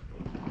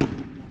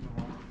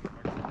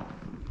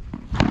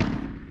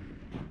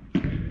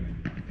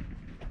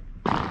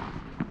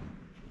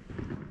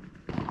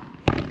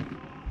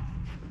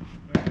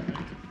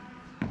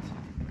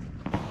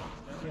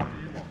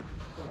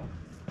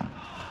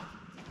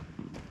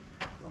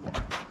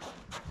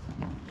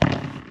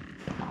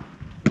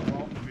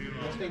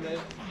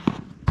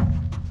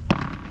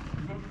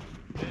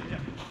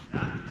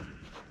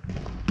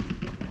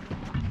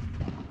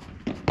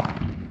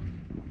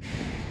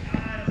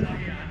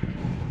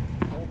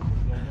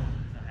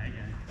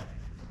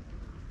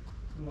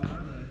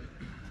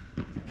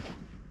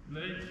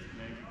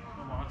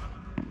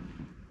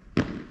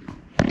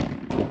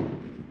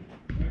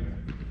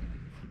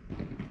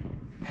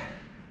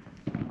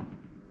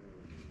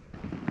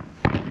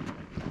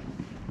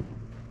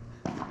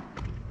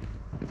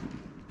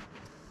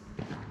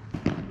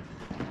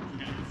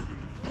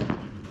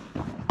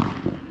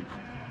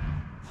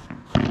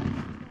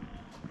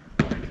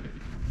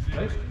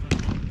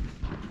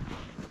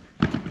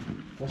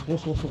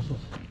 Los.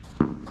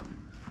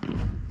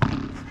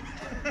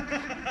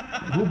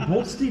 Hoe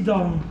botst die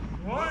dan?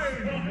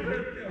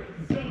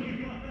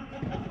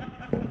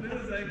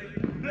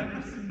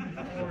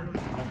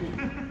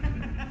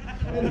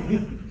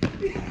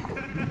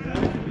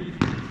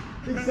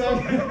 Ik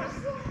zei...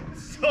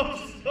 Stop.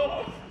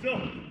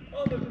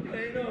 Oh, de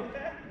plane op.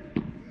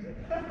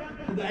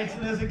 De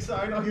extra is, ik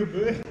zag nog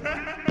gebeuren.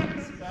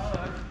 Spel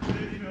uit.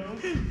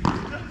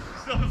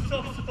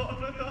 Stop.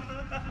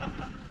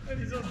 En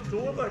die is zo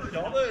dood dat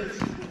Jan is.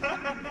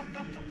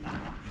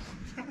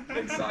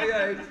 Ik zag je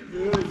echt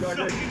gebeuren. Ik dacht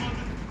echt...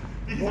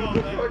 What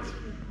the fuck?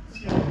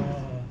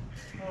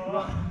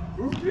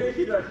 Hoe kreeg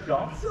je dat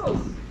gat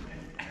zelfs?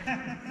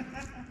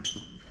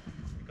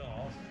 Ik kan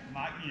alles.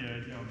 Maakt niet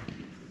uit, jongen.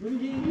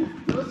 Moet je hier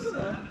tussen,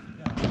 hè?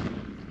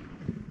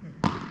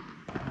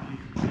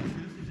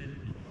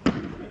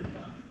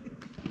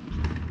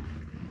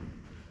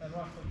 En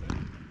wacht,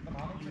 dan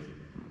haal ik je.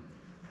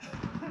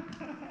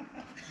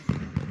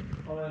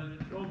 Allee,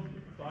 kom,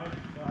 fijn.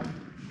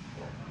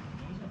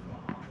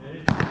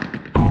 Nee.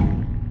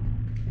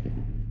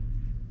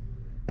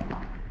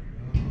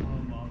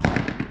 Oh man.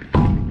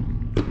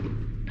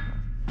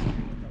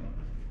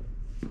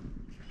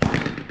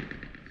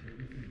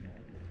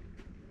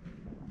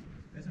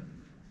 Is het?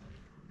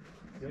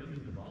 Ja, het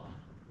is de bal.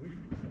 Oei,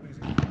 dat is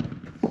het.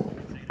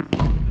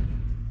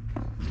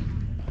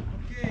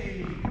 Oké,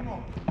 kom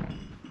op.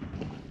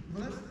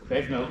 Wat is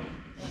het? 5-0.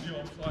 Je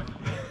opslag.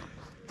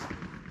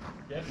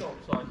 Jij hebt de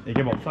opslag. Ik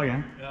heb opslag, hè?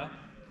 Ja.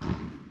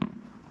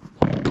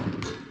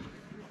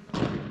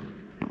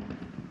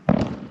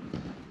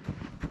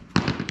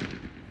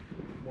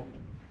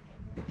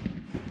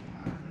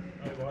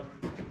 Hey, wat?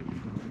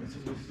 Het is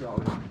zo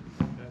snel. Ja,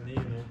 nee,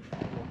 nee.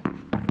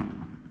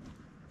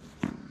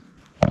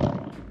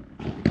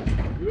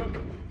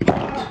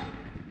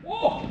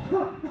 Oh!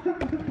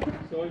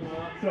 Sorry,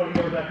 maat. Sorry, ik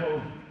word even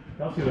over.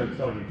 Dat is gelukt,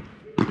 sorry.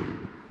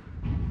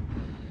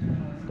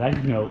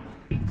 5-0.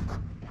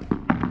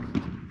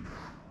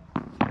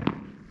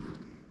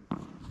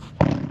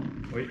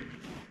 Oei.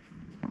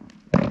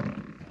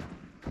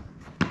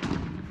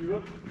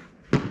 Uur.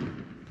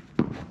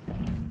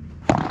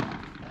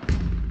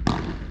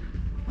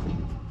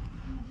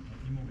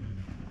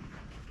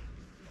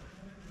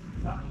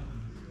 Ja.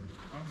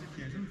 Waarom zit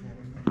jij zo voor?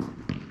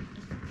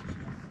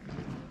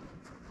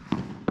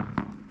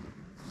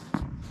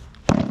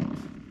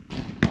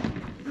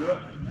 Ja.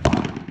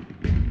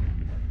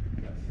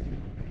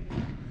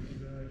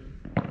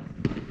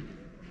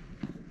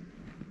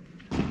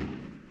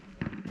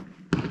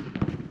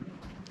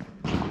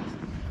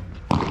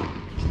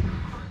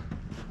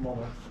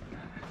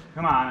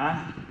 Kom aan, hè?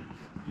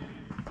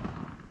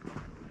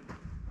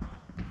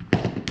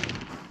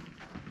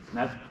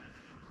 Net.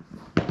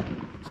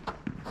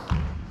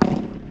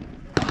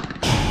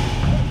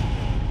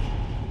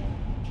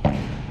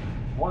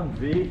 Wat een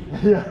vee.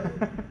 Ja.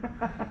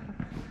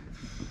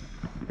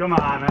 Kom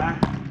aan, hè?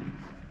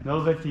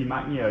 0-15,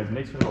 maakt niet uit,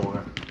 niks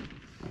verloren.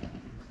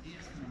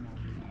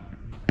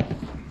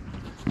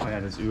 Oh ja,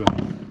 dat is uw.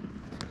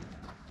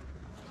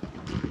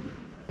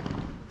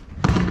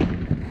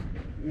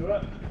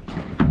 Uur.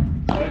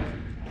 Uit.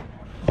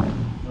 0-15.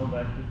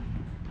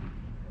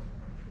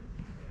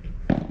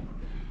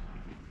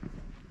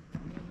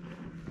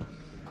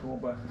 Kom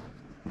op, hè.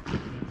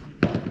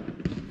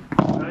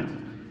 Uit.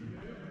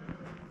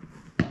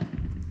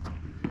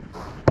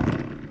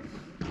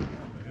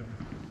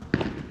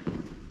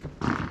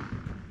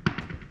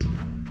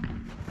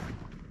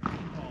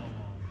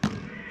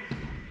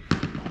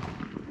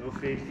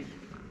 40.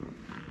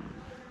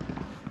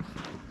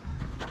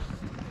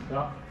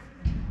 Ja.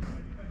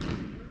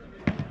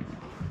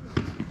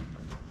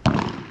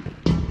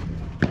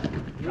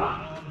 Ja.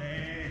 Oh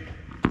nee.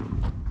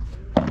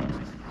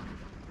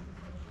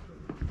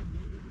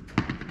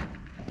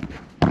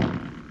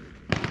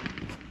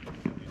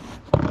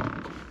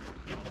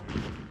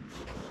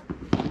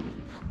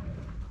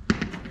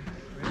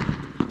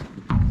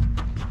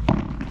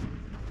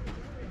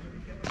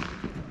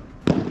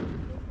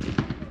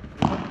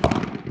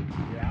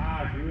 Ja,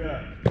 goed.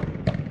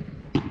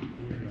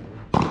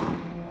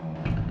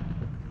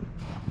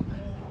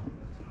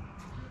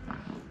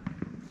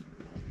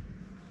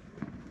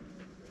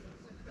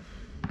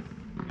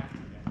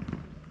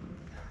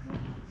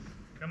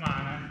 Come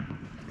on, hè.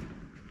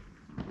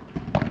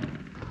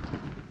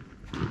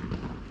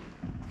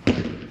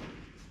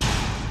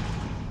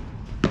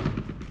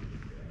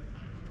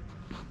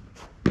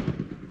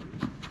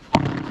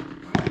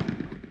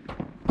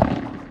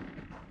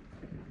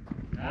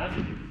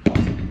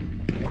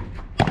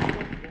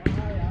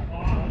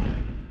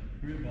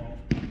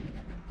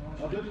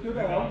 Dat doet goed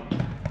hè.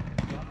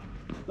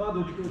 Dat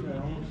doet goed hè.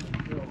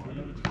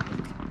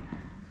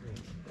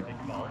 Ik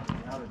bal.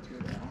 Ja, dat doet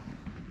goed hè.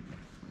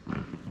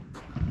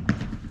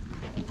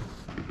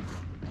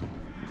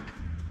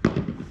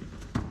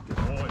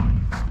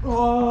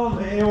 Oh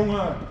nee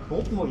jongen,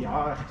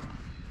 godmiljard.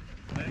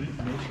 Nee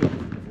schuld.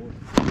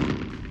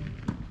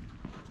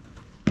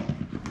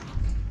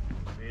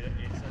 Weer de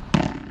eerste.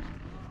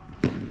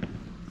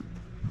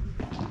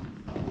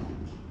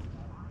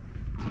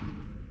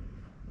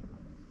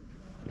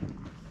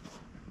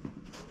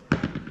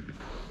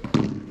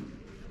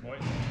 Mooi.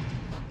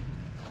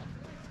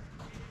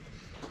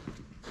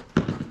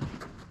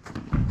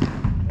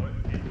 Mooi.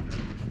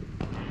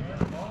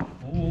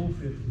 Oh,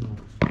 40 nog.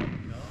 Het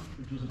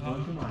was een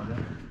puntje maar hè.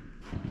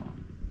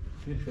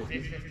 40.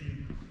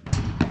 15.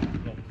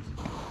 Klopt.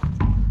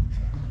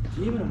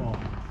 Geef me hem al.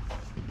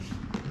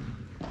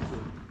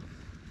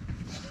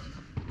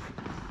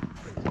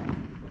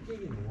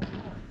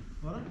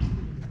 Wat?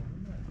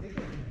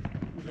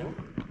 Hoezo?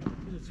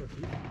 Is het zo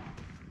diep?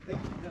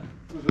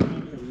 Hoezo? Is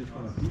het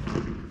gewoon diep?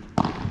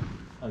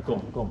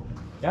 Kom.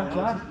 Ja,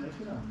 klaar?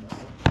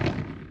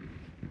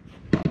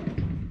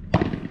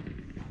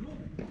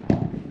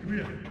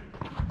 Goeie.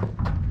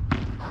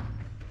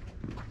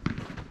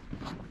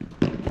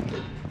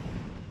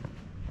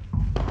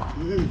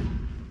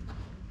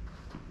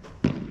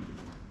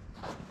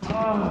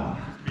 Ah.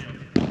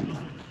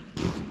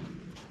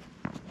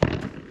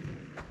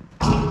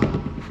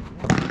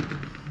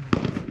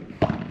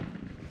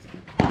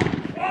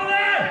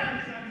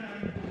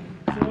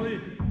 Sorry.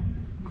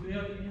 Ja,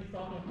 hier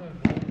staat nog een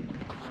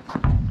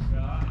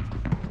Ja.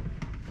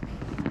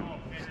 Oh,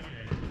 nee,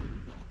 nee.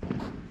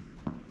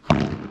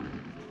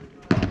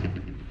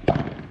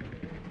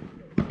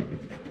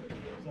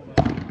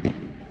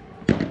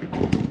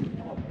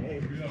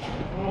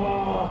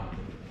 Oh.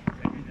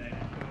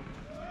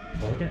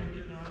 Oké.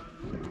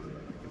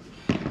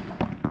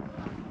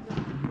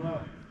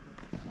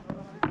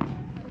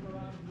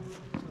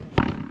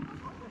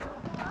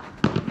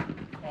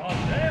 Oh,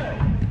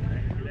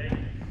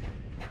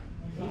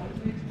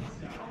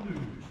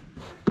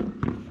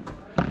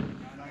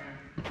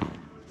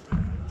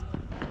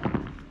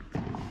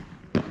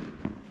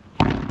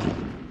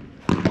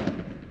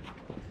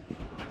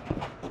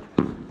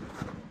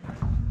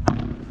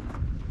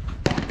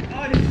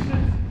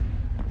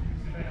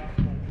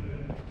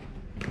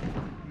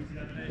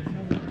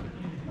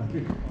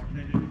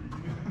 nee.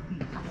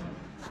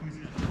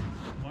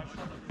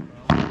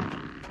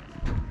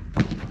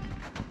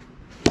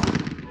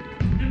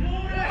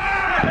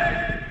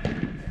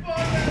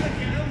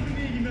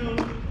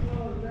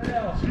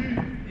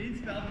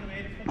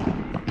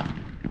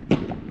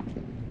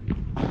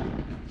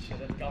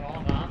 Dat kan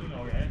allemaal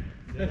nog, hè?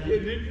 Dat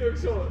je nu ook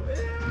zo.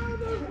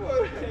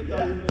 Ja,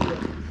 dat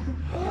wordt.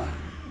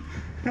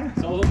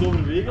 Zal dat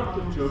overwegen op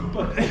te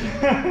jumpen?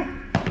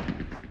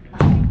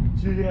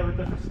 Jullie hebben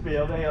het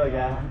verspeeld eigenlijk, hè?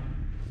 Ja,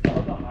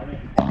 dat mag niet.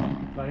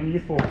 Maar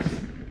niet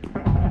gefocust.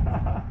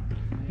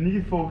 Niet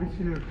gefocust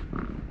genoeg.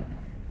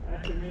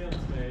 Echt er mee aan het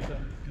smijten.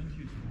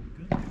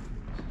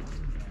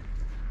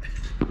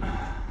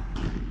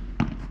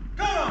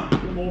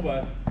 Kom op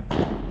hè. We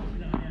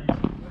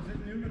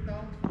zitten nu met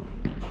taal.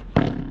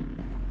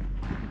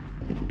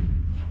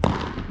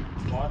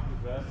 Maak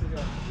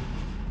bevestigen.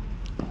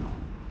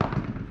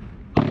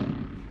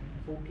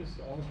 Focus,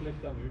 alles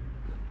ligt aan u.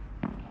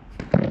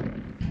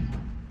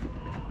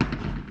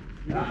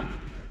 Ja.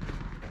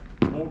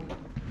 Omhoog.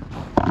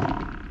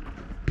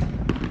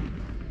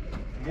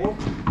 Omhoog.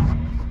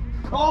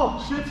 Oh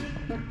shit!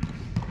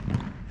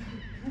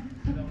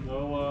 0-15.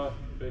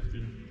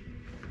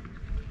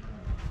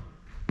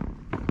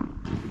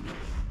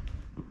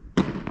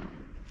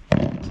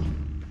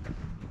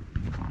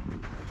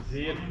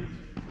 Zeer goed.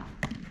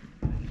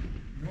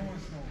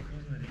 Jongens, nog. Dat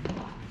is mijn ding.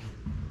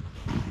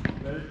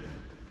 Leuk.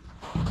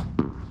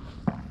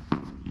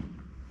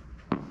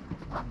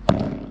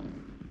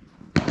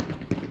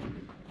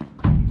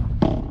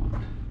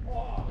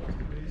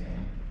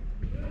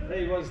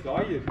 wat is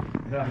dat hier?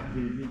 Ja, ik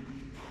weet niet.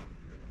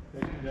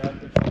 Kijk eens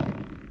uit.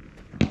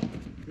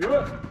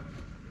 Ja.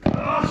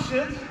 Ah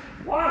shit!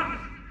 Wat?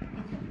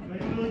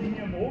 Ik wil die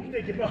niet omhoog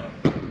tikken, maar...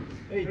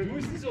 Hey, doe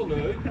eens niet zo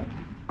leuk.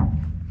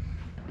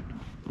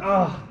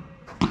 Ah.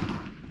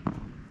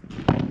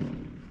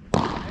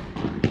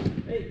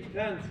 Hey,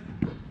 vent.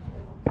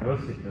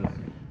 Rustig,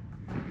 rustig.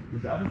 Je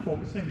moet even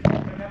focussen. Ik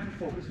moet even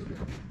focussen.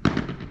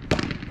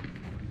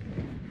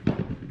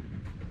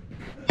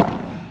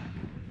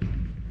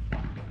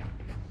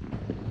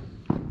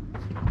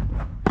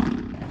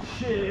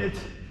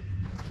 Shit!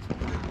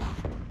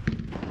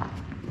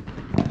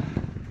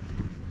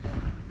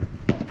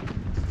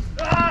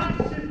 Ah!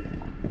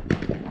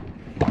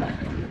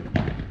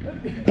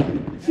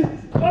 Shit!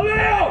 Allee!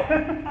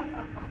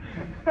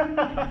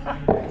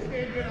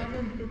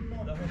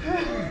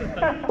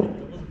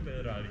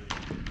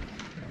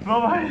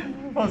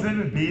 Waar zijn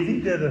we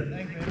bezig,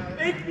 Didde?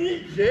 Ik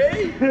niet,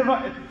 jij?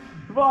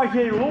 Waar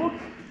jij ook?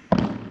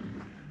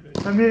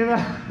 En meer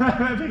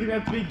heb ik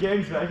net 2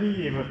 games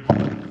weggegeven.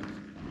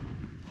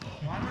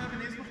 Maar we hebben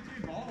ineens nog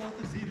 2 ballen, wat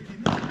er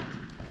 17.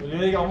 We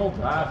liggen allemaal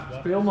daar.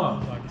 Speel maar.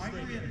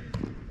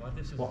 Wat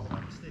is het?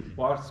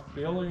 Waar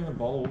speel je een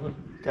bal over?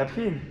 Ik heb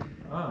geen.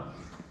 Ah.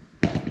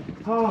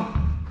 Ah.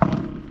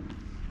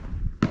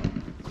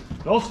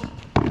 Los!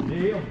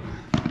 Nee, joh.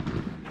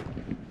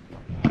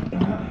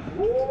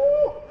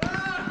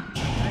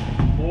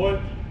 Mooi.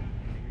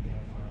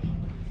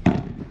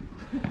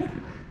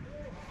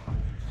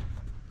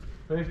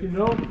 $15-0.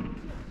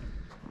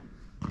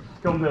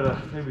 Kom Didde,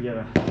 nu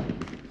beginnen.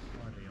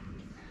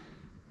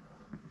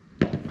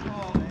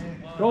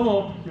 Kom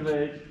op,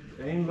 gelijk.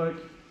 Eindelijk.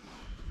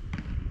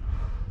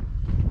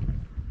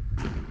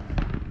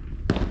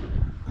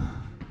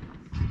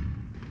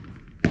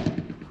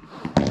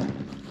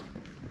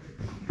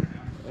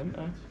 En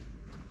uit.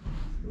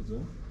 Goed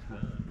zo.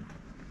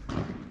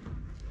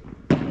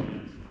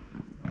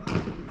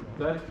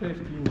 30-15.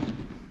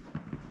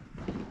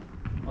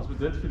 Als we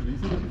dit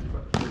verliezen, dan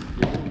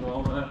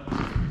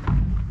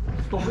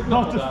stop ik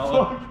nog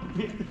padellen.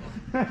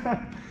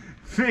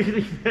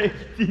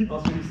 40-15.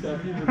 Als we die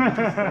stap hier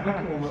moeten stoppen,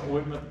 komen we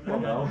ooit met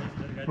padel.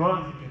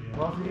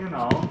 Wat is hier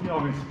aan de hand,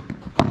 jongens?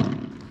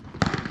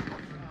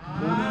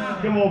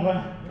 Kom op,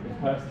 hè.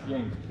 Best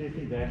ging. 14-30. Ik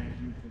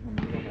moet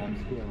nog meer op hem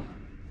spelen.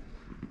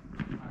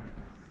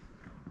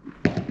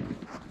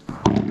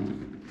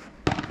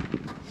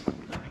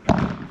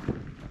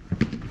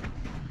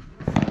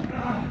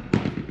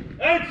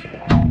 Uit!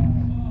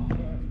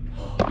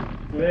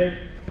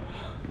 Nee.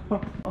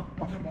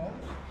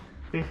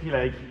 Heeft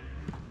gelijk.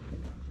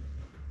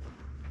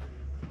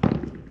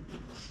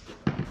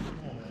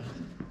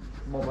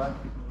 Kom op, hè.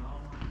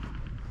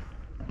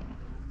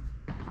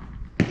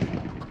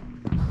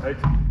 Uit.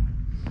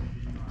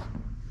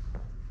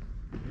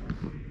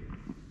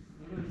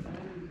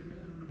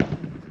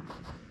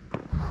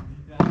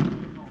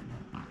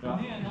 Ja.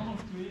 Nee, en dan nog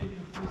 2,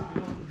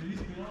 3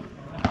 spelen.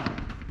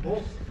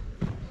 Bos.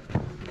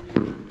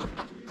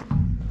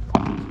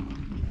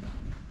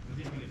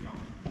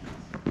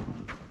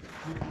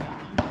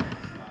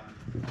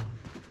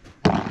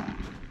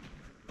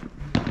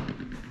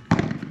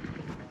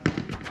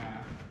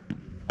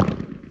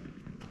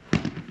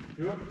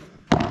 Goed.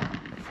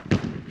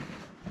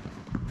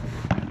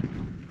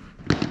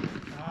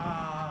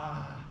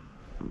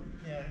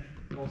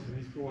 Als we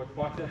niet scoort,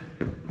 pakken.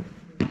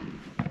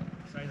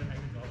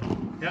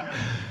 Ja.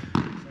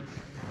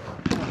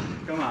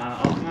 Kom maar,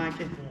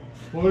 afmaken.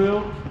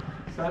 Voordeel.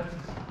 Zet.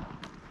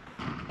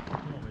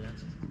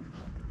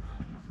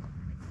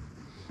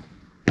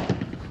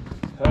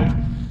 Uit.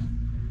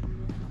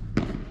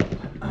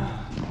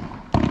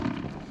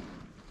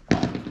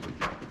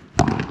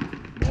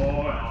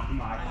 Mooi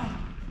afmaken.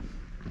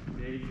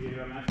 Nee, ik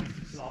heb hem even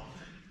geslapt.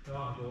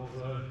 Ja,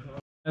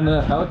 en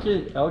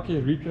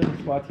elke return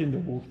slaat je in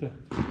de hoogte.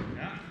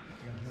 Ja?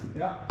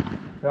 Ja.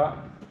 Ja.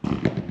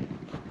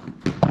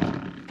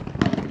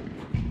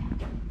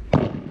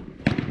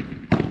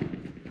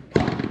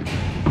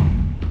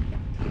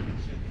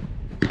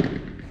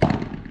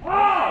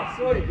 Ah!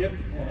 Sorry, ik heb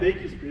dik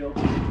gespeeld.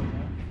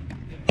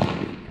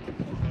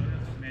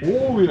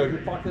 Oeh, ja,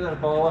 je pakt er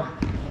ballen.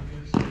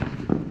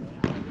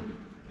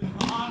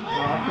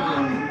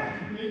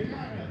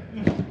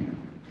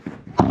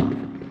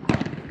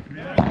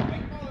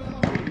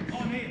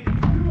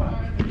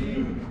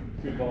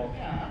 Goed bal.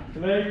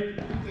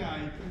 Gelijk.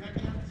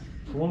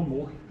 Gewoon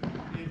omhoog.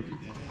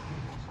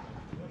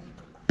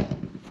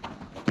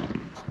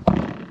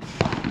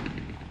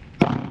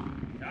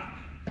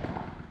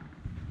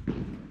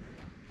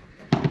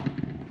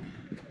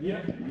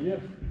 Hier, hier.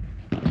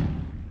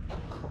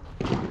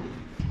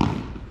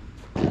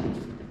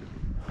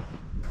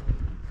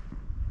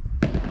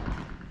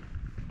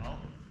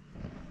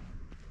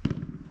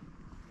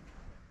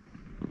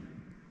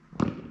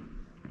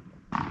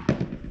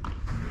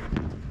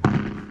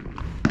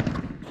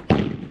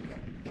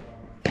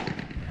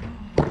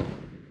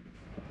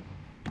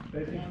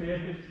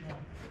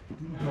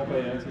 Nog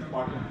bij Jensie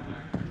pakken.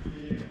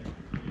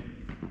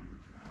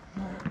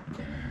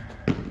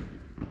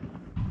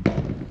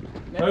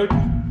 Uit.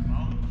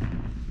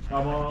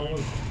 Ga maar onder.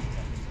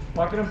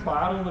 Pak er een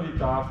paar onder die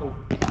tafel.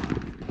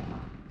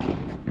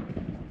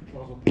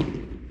 Pas op.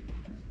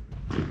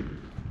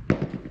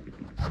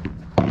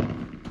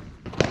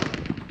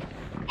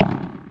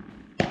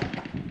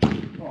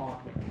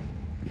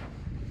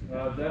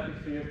 30,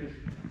 40.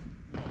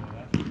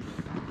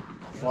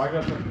 Zwaar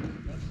dat er.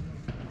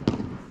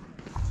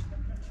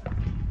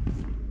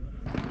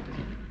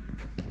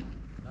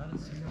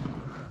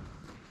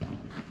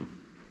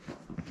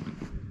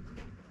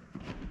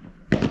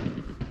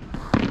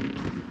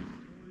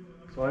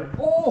 Sorry.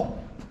 Oh!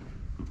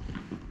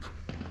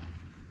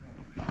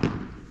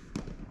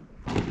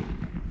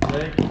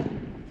 Kijk.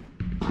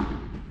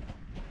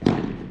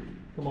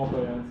 Kom op,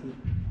 Jensie.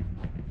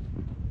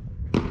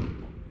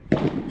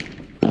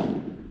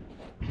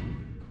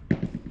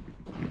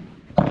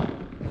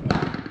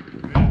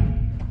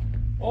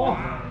 Oh!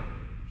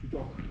 Shoot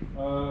op.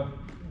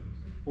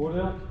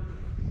 Voordeel.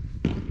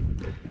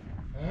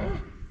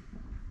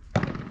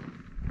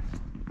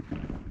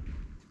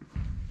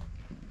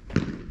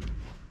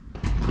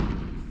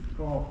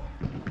 Kom op.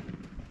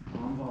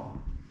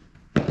 Aanval.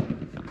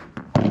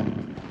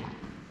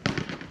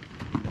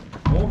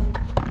 Hoog.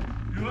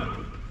 Ja,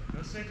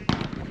 rustig.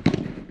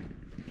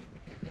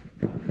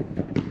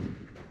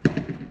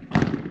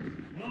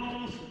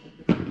 Los.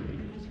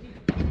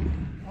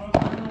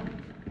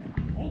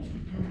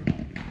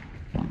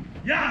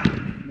 Ja!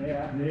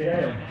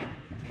 Nee.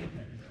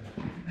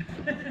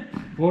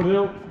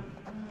 Voordeel.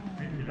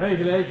 Hey,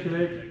 gelijk.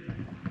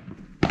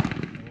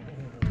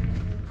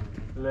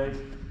 Gelijk.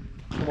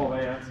 Kom op,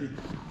 Jensie.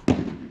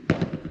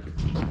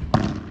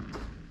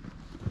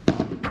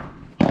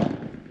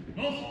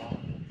 Los!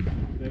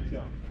 Kijk,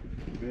 ja.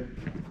 Weer.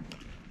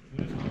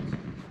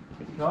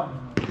 Ja.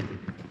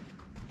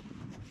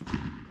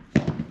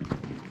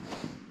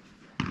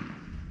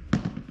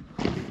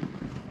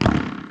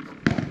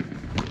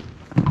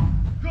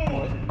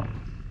 Go!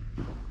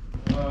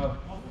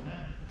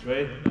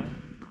 2.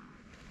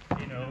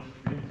 1-0.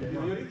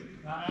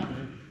 Ja.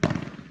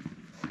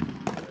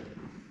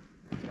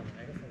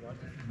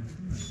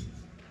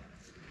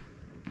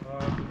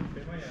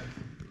 Prima, ja.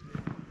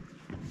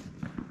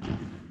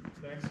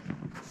 Thanks.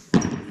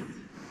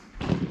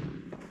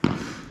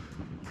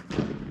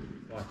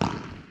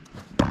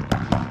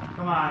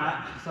 Kom maar,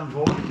 hè. Staan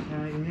voor.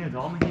 En ik neem de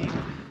handen geven.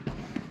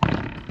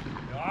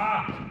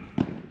 Ja!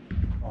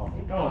 Oh,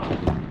 Go.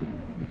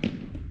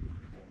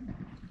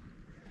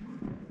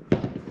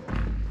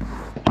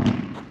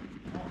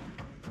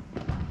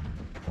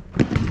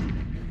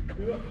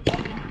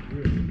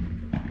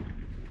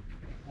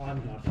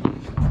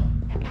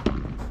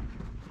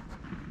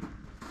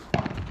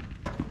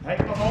 Hij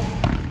kan op.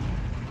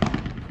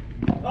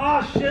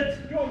 Ah, shit.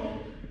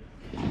 Go!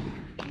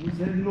 Hoe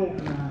zit het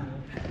lopen?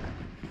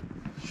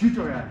 Shoot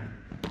toch, hè.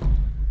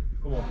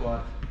 kom op,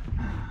 Bart.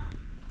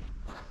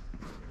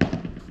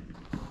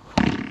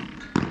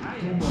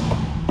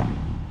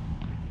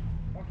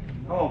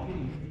 Kom op.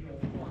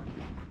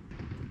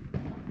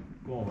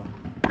 Kom op.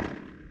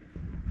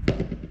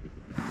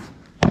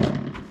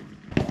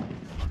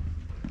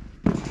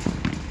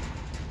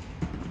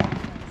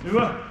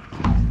 Duwen.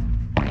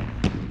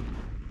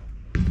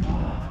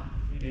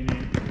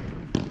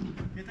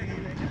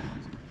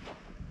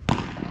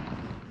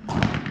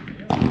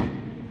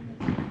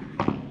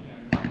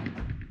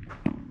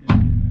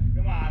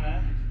 Kom aan, hè.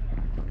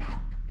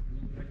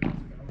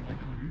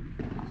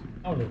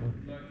 Oh, leuk.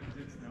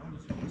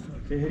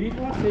 Tegen Riet,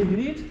 Bart? Tegen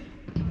Riet?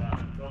 Ja,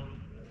 kom.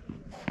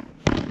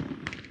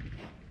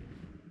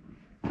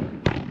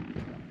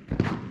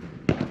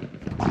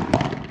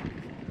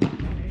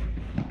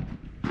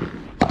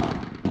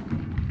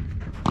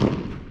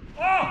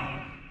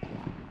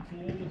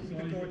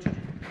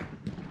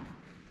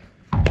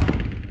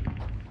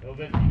 Heel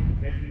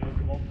 15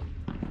 kom op.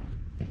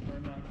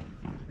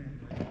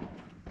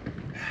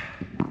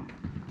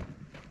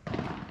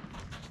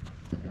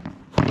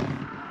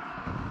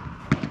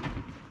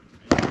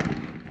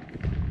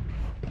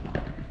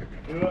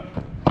 Duwen.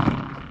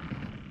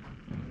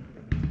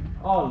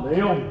 Oh,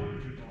 Leon.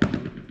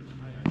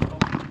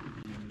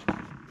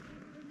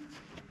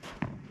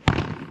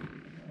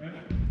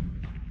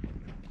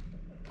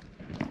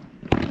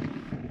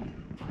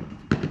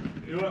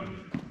 Duwen.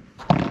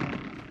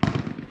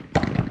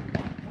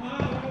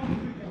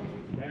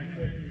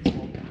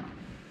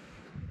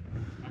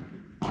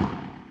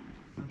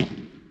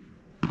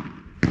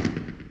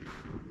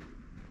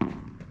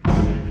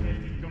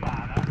 Kom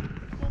aan, hè.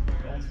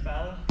 Ons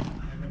spel.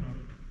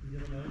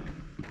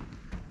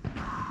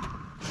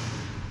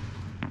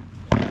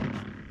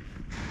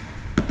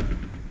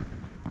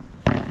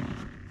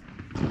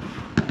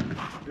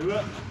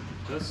 Duwen.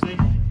 Rustig.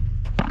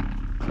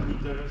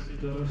 Niet te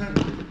rustig.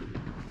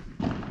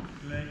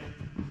 Gelijk.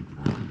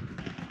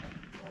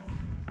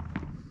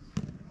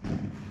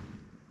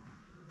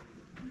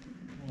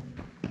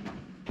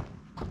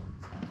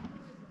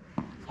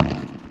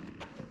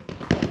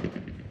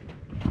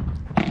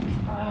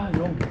 Ah,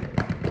 jong.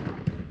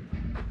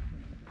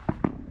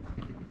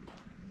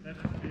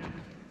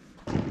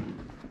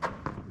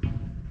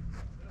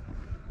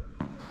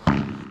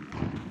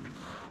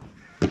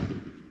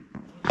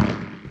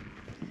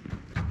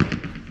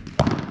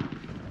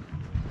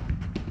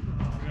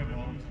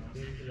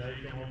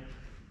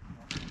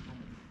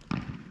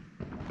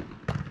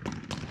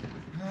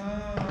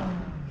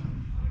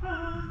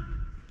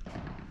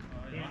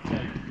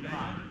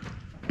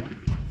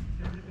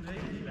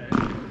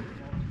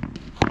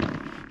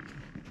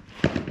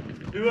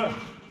 Duwen.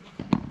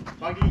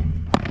 Mag die.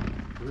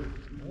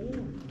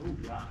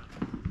 Ja.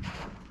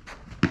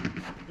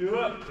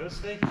 Duwen.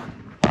 Rustig.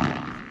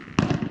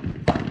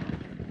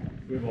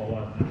 Goed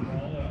bal.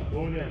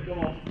 Bonen, kom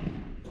op.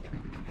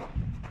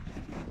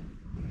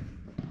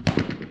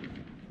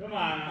 Kom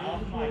aan,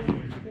 half maatje.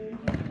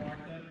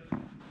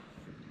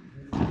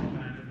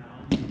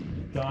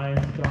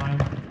 Time.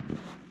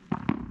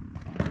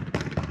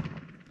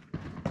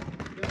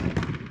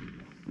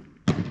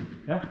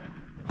 Ja?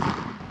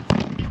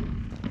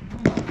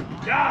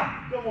 Ja,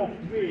 kom op,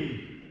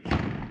 2.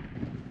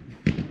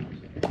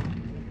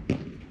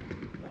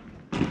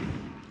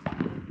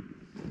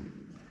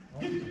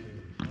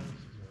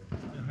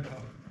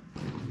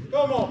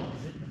 Kom op.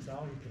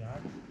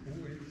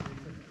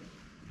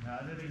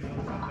 Ja, dat is wel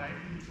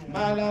 15 seconden.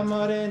 Bala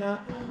Morena.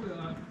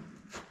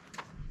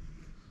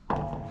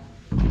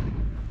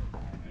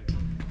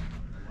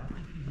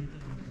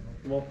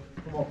 Kom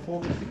op,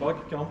 focus.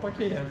 Welke kant pak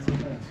je, Jensie?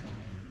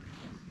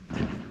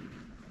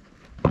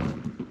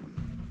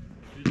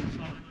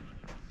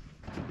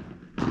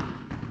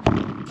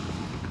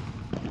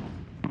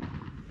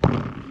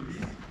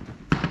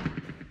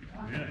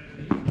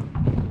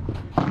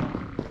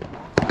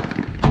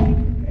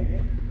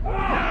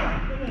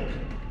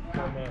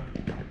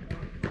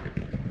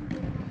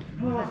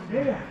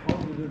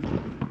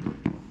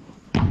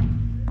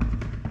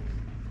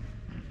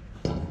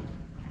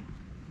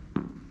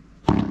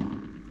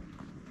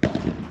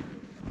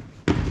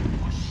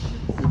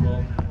 Kom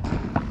op.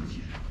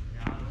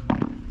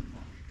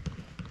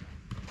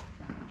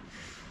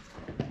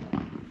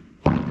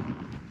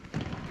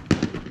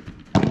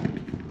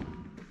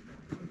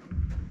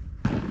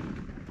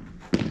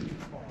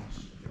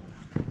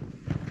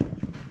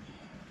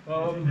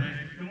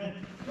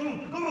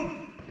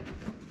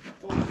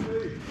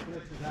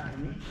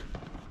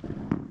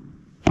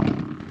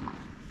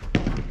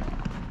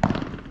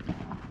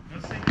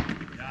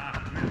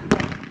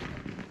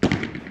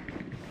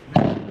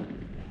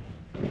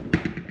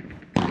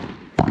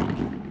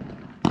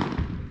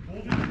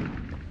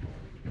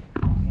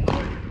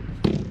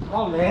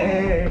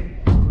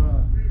 Allee!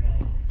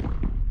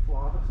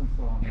 Flaters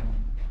ontstaan.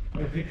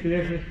 Even ik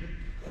gegeven.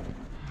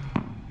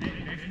 Nee,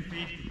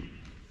 45.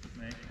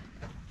 Nee.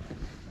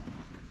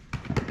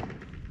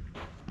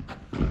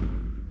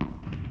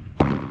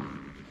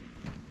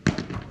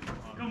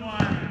 Kom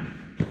aan.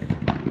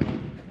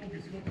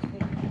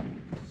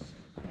 Focus.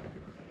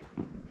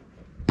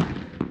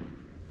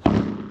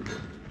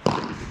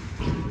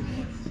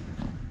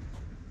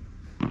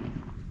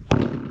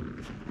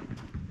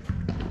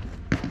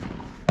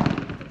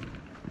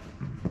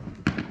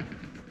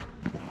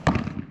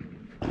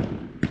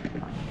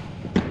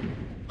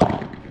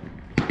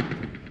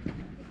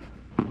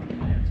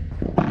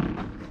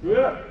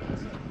 Ja.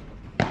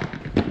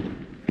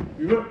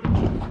 Ja.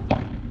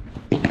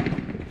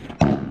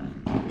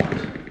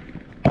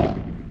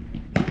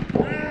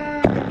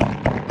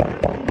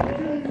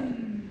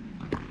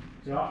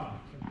 Ja.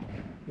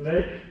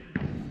 Leuk.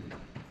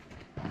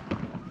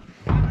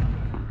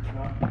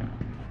 Ja.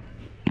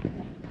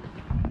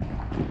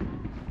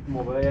 Kom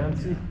op bij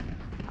Jensie.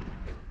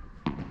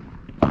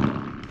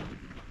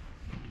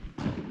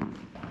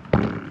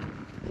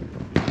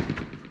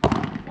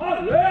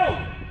 Hallo!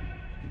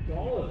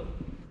 Kallen.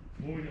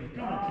 Mooi,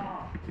 kom op.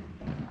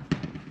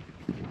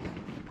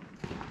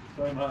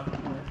 Sorry maar.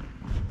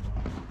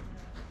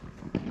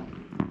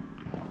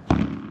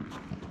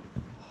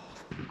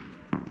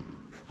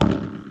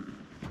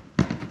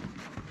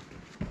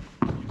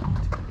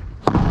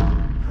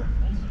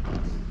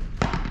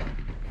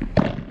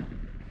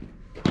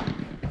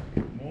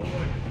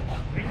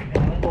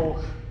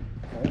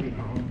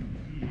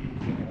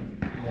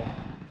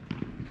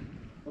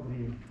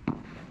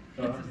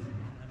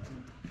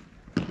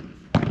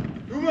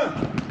 Doe me!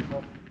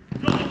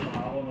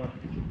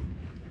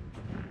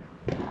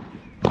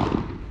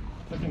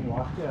 Fucking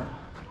wachten, ja.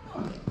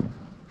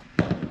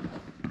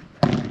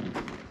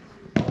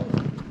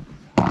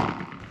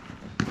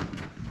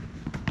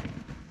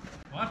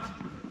 Wat?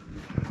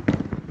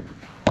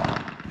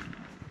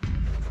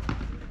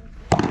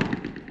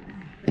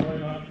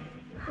 Sorry maar.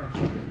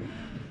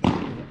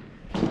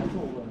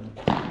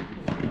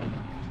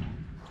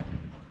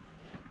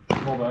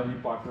 Kom bij die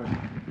pakken.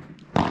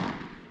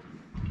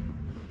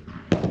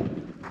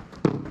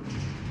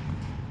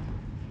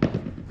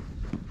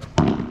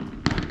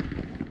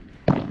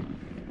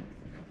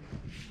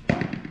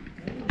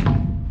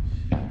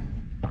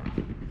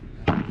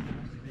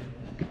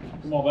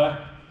 Kom op hè.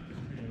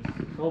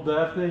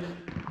 030.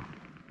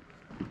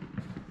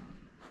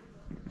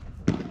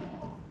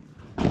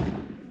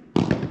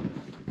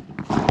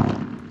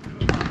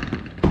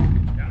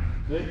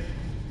 Niks.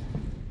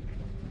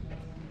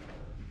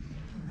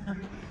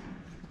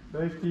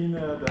 15,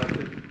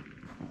 30.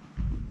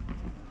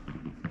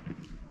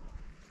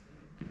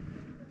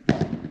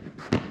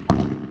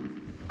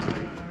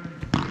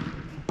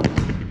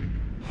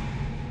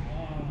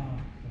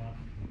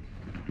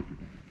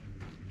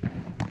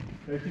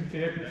 Richting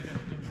 40.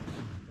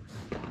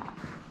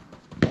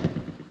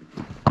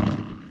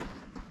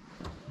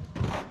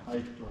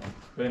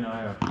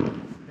 Bijna ja.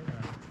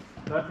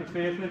 30,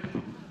 40.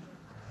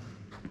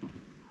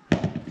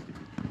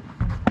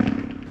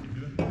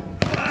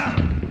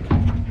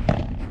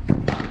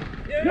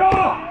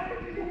 Ja!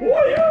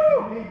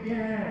 Woejoe!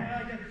 Ja,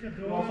 ik heb het shit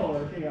door. Dat was al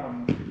leuk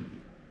gegaan.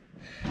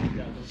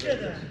 Shit,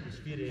 hè.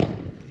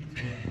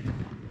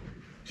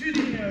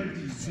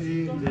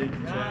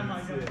 Ja, maar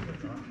ik heb het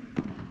gedaan.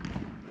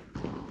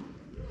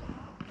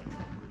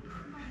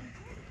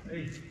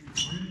 Hey, 3-3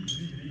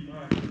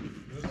 maken.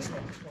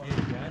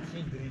 Ja, het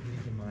geen 3-3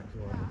 gemaakt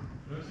worden.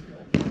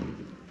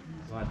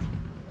 Wat?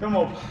 Kom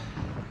op.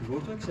 Je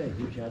hoort wat ik zeg,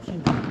 dus ja, het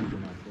geen dingen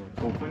gemaakt worden.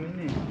 Koppen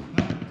niet.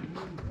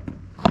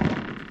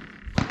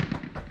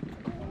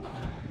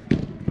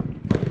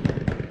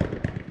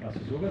 Als je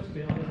zo gaat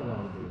spelen, is dat wel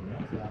een doen, ja?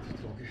 Ja, het is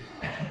trokken.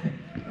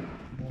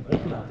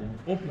 Oplaten,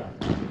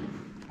 oplaten.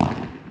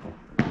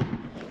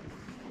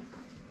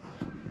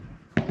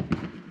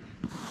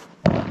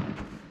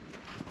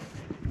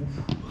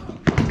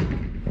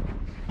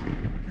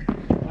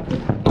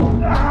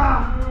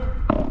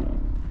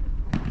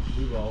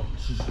 Nu wel.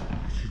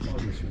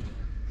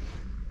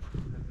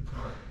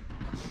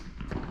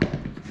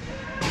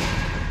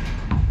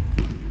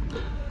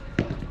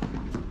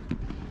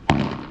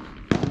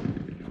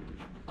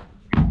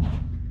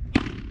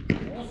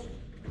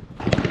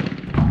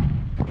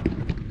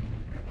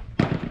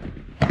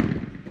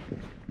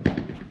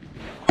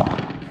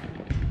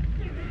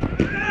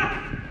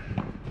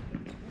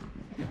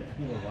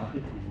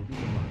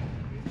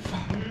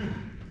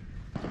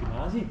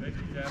 Spinazie?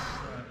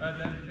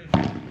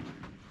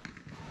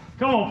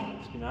 Kom op.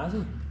 Spinazie?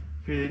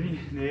 Ik weet het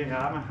niet. Nee,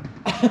 ramen.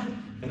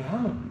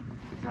 Ramen?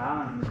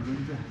 Ramen met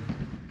groenten.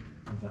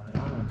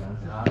 Ramen,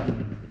 dansen.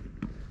 Ramen.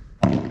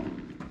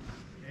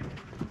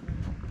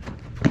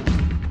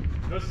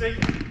 Rustig.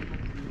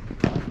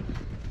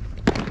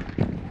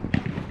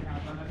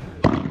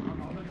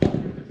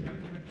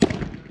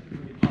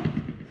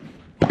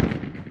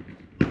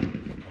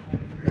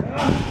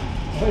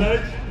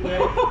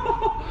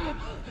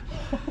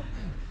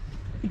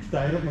 Ik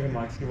sta hier op mijn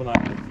gemakje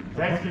vandaag.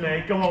 Recht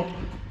gelijk, kom op.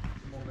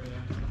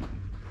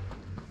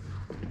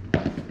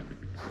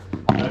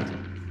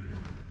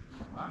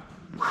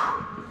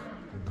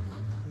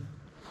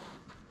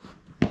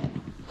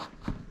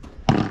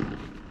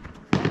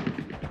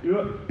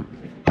 Ja.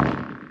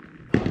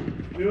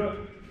 Ja.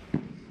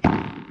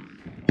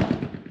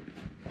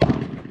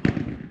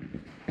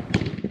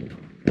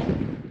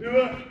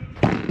 Ja.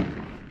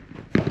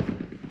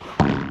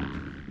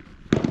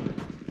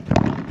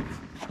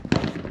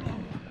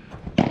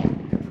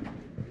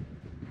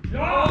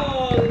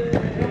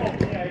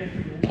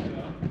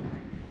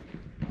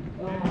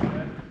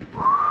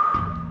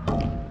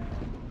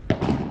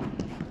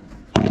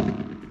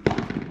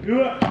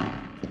 Ja.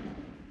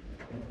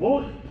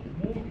 Hoog.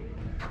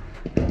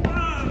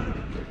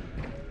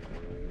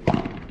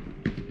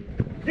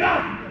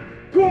 Ja!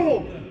 Kom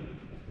op!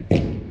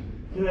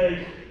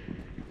 Gelijk.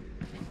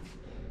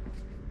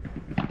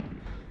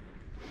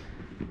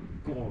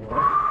 Kom op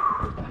hoor.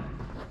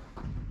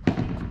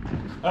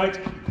 Uit.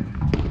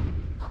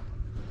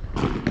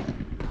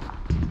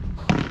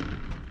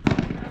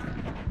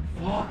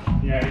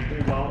 Ja, ik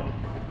doe wel.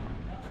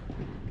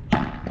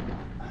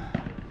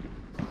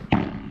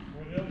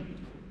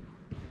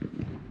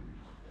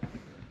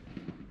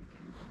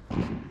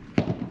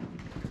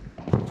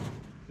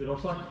 Weer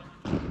opslag.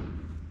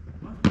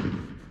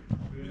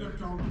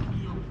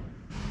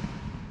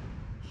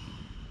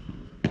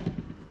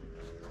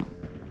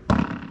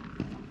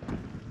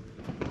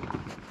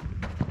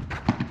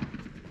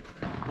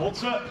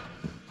 Botsen.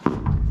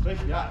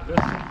 Terug. Ja,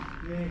 rustig.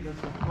 Nee, dat is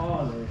toch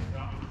hard, hè.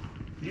 Ja.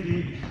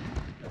 Hier.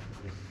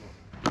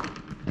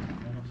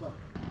 En opslag.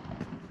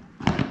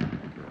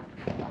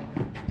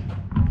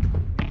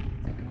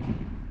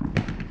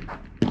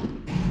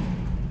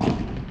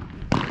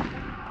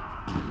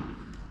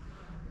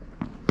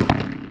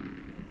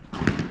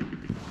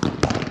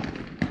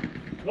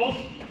 Los.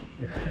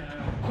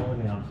 Oh,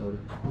 niet aan, sorry.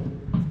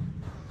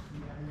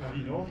 Ja,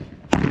 die nog.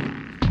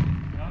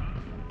 Ja.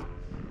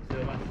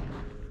 Stil maar.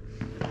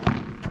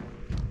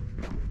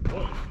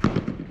 Hoi.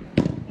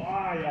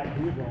 Ah ja,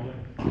 goede bal, hè.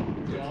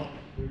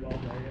 Goede bal,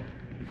 zeggen.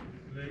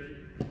 Leuk.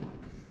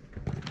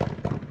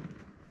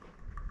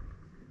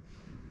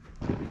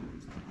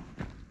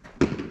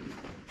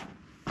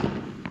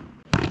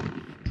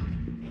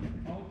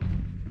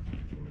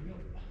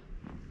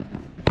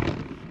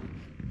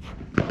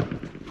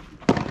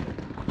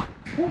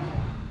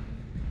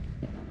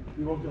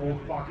 Die wordt er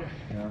hoog pakken.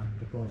 Ja,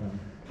 dat kan gaan.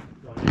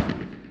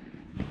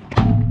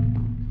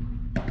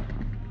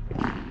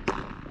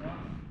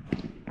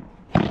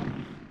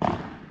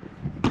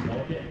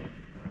 Oké.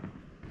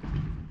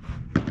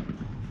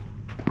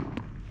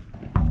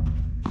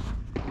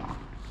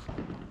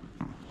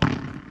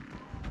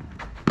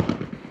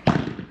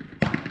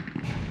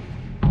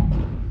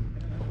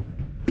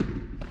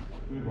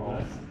 Goeie bal.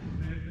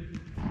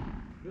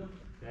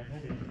 Kijk,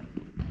 nee.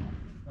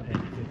 Dat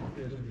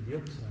is een video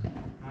gestaan.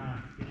 Ah,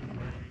 nee.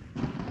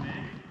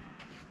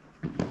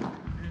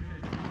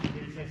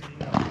 16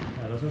 Ja.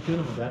 dat zou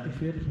kunnen, maar 30,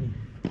 40 niet.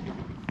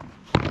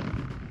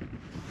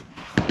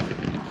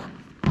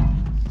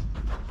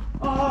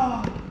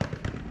 Ah!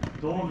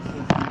 Domme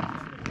beslissing.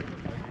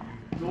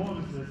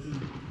 Domme beslissing.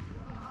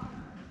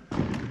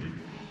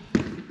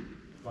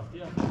 Wacht,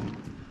 ja.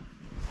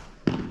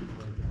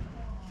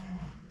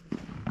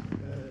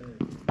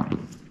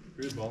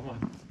 Goeie bal,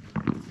 man.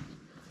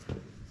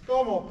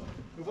 Kom op.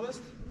 Hoeveel is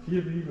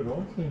het? 4-3 voor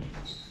ons nu.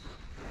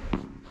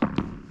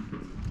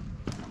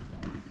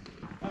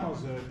 Ja,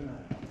 we kunnen.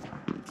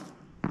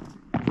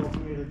 We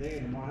zullen meer de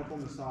dingen, maar hij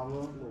komt de stapel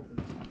lopen.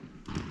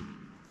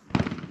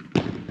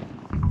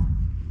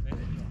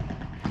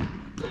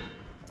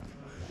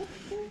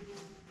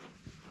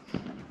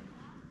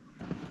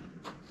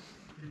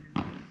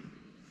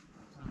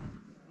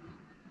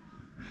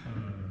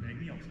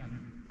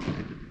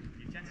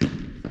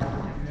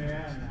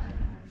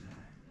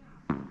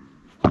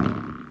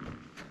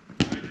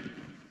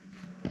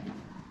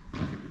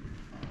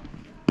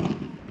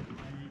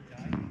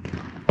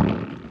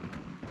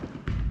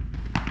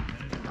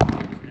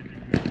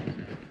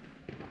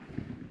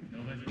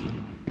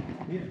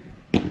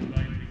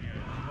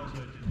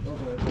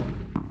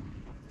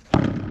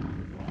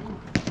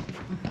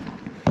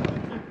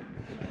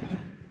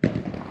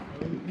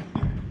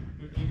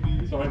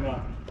 Sorry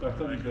maar, ik dacht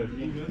dat ik het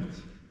niet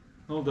bent.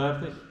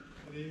 030.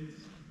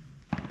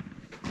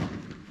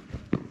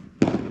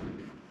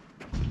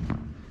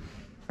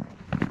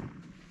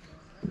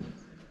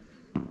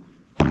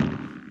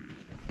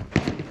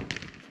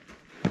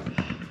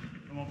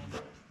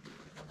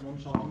 Kom op,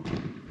 samen.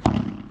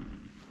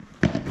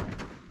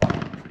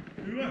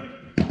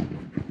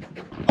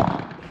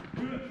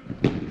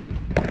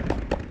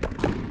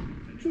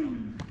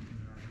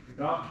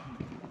 Ja.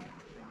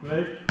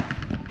 Nee.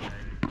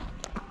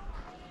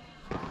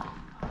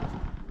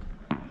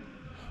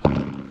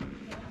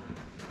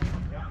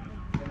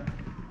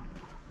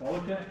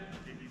 Balkje.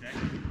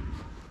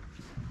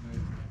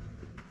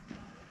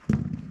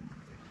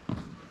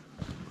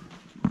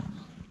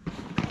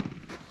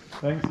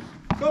 Thanks.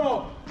 Kom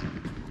op!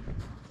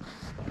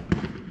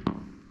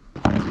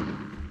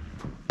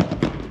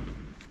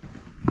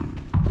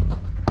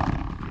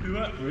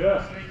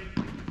 Ja.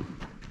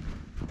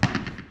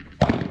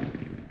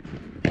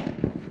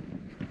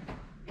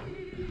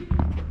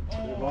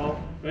 De bal,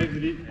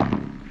 5-3.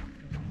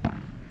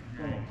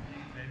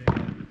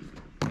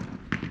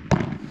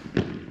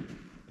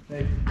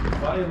 Nee,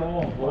 ga je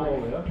nog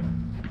vol, ja.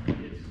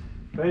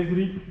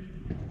 5-3.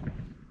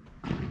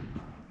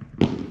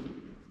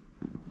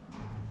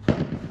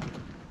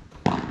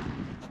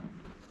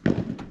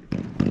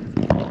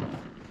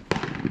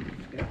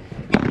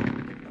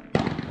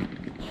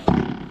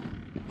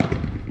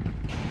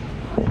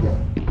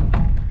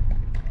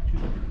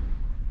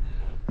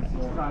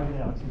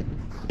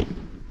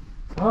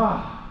 Ah.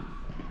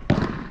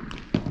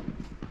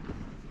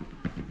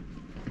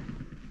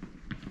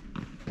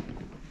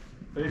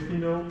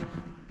 $15-0.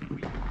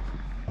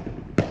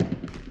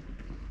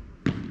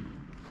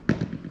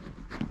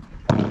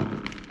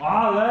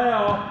 Ah,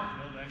 Leo!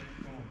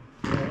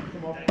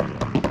 Kom op.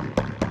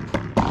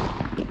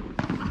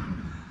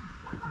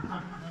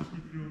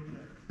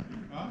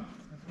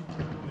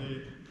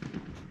 Nee.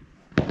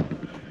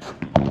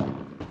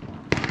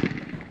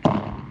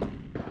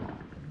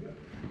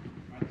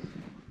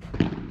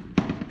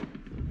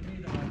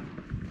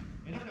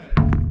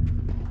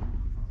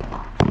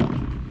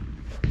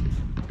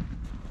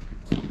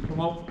 Kom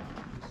op.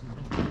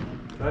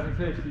 30-15.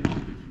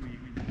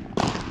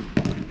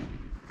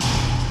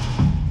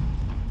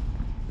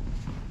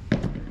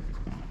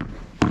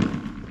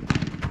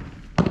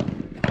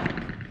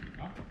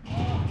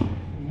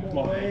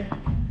 Mooi.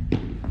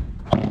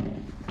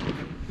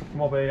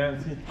 Kom op,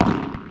 Jensie.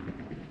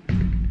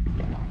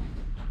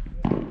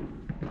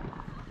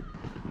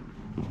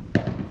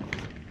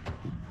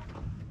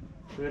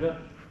 Tweede.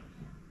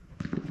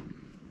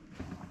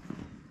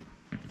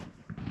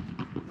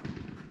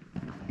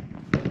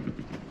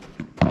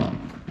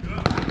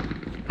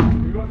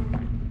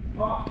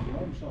 Ah,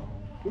 langzaam.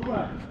 Doe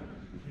maar.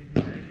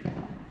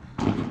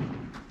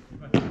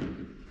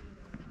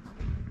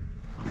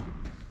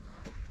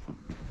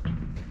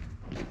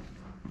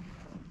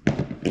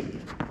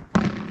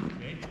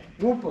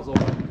 Oeh, pas op.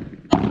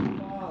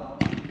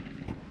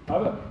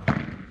 Hebben.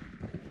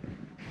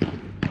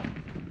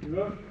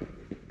 Duwen.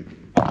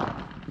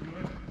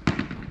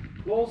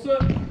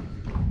 Lossen.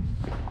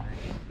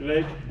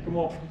 Gelijk, kom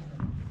op.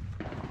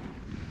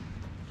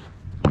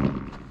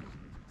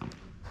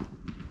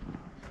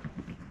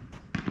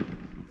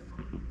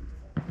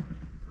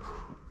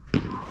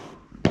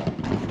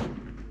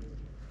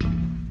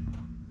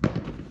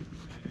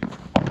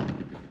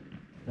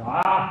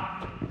 Ja.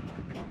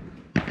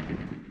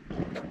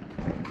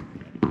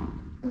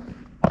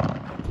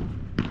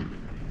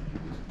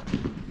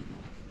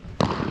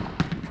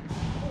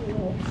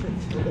 Oh,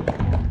 shit.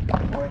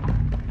 Mooi.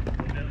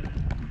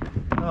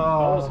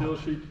 Dat was heel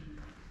chic.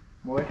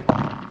 Mooi.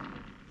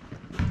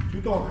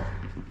 Doe toch.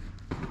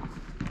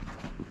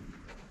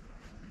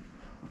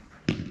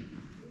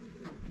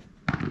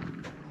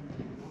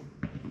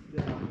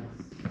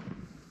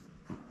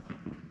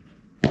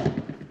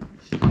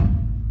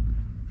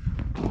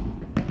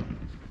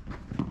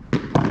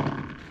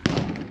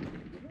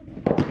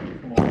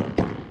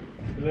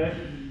 Oké.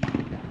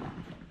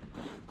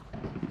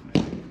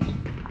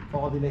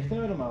 Vallen die lichten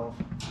weer omhoog?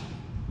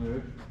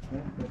 Nee.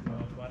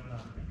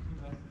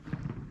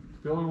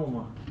 Speel gewoon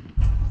maar.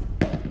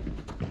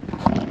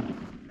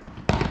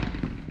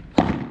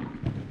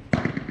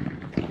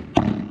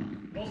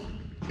 Los.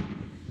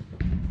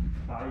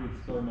 Ga je,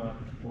 sorry maar.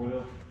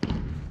 Oordeel.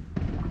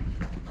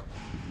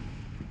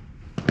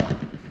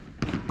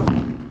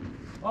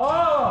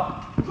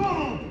 Ah!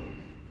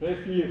 5-4.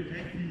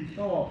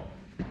 Kom op.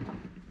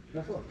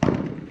 Dat is wel.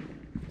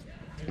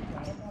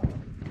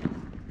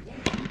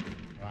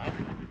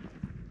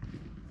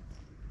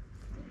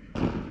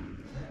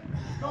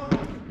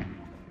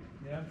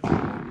 Ja.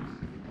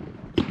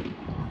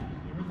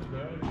 Je moet het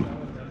duidelijk stellen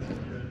dat het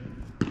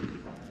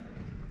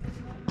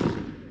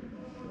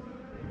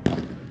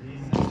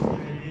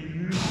deze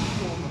nu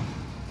komen.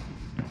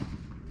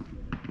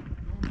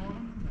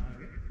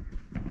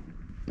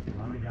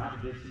 Maar ja,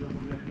 dit is ook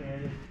weer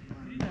kijken.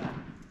 Nee.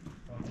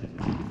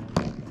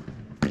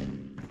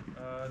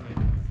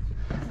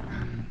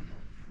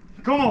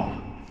 Kom op!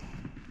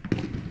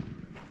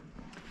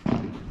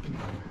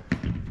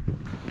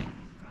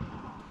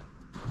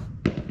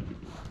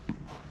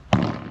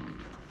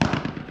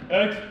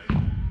 Uit!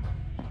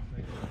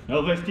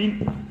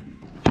 015.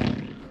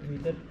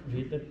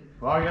 Veter.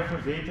 Wacht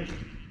even, veter.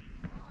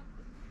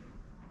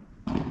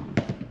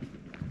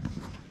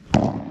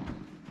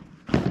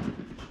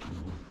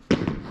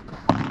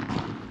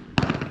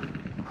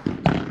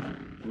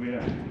 Goeie.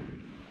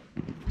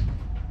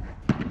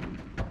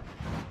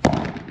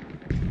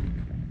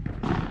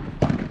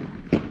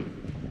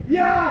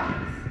 Ja!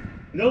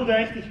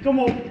 030, kom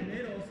op!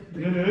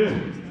 Nee,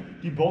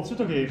 die botsen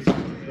toch eerst?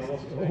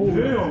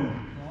 Nee jong,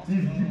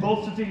 die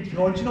botsen tegen het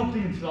grondje op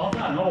tegen het glas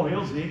aan, nou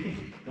heel zeker.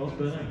 Dat was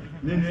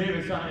binnen. Nee,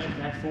 we staan echt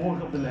recht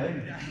voor op de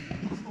lijn.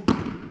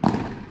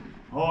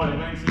 Oh, daar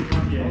ben ik zeker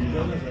van die.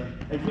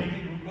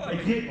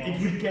 Ik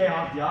riep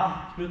keihard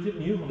ja. Speelt hij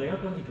opnieuw, want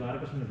eigenlijk was het niet klaar, ik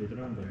was met een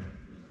betere aan.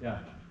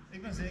 Ja.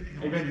 Ik ben zeker.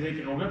 Ik ben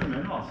zeker ook dat het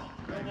hem was.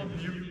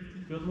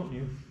 Speelt hem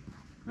opnieuw.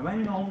 Daar ben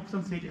je nog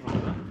 100% zeker van,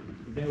 hè?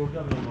 Ik denk ook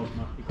dat het was,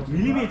 maar ik was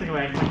Millimeter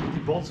weg,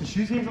 die botsen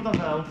juist heeft op dat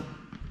veld.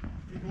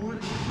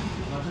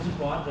 Maar het is een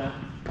paard, hè.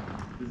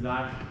 Dus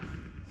daar.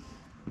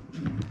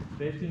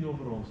 15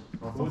 over ons.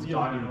 Dat was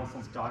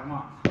ons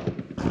karma.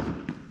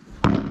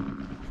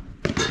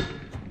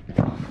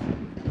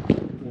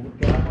 Over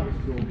karma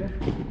gesproken.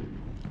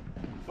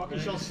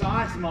 Fucking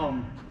chansaars,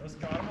 man. Dat is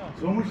karma.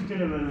 Zo moet je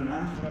kunnen winnen, hè?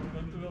 We hebben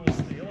punten willen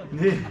stelen.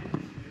 Nee,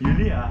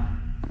 jullie ja.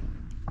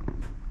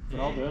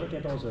 Vooral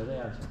duidelijkheid als uit,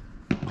 ja.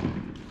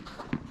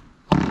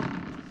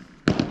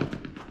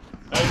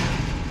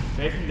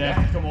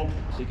 35, kom op.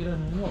 Zeker dat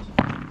het niet was.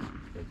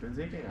 Ik ben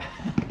zeker, ja.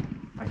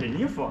 Maar jij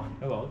niet of wat?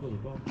 Jawel, ik wil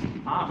ook wel.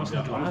 Ah, was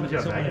niet lang, dat is Ik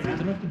zal mijn ja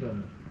veter nog te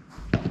doen.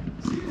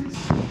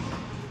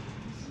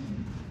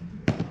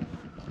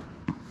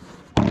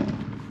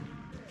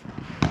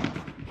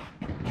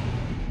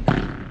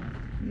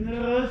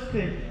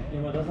 Rustig. Ja,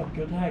 maar dat is wel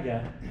kut, hè.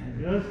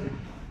 Rustig.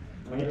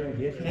 Maar je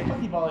reageert Kijk wat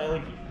die bal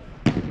eigenlijk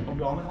op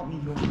de andere kant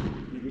niet loopt.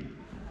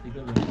 Ik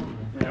ben er.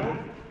 Ja hoor.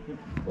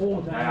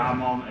 Oh, daar. Ja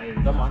man,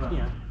 ey. Dat mag niet,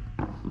 hè.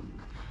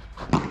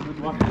 Je moet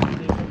wachten tot het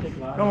even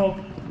klaar is. Kom op.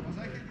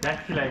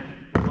 30 gelijk.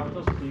 Wacht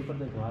als het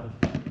even klaar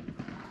is.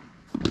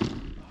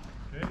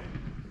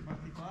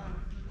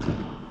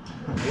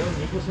 Heel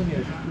Nikos er niet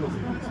uitgevlogen.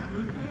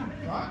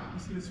 Ja,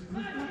 misschien is het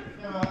goed.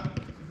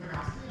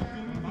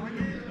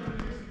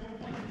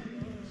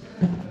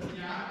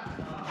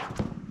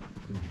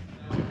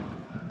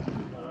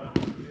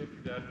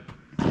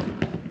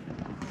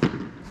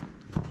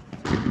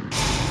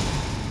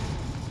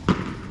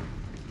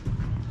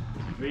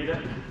 Tweede.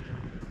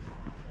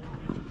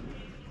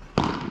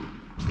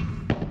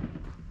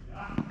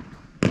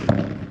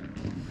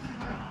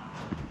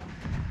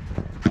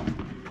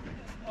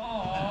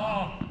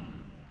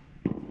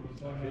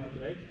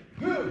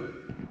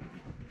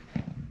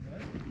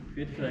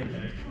 Weer gelijk.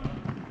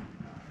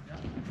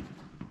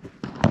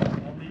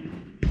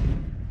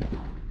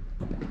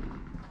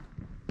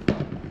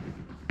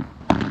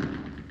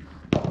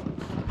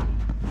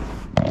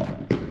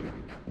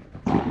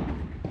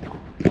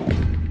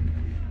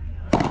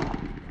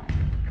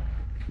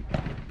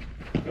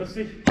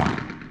 Rustig.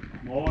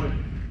 Mooi.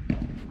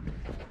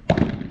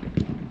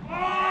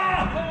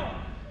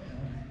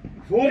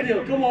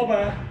 Voordeel, kom op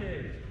hè.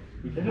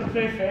 Dit is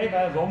 5-5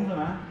 hè, zonden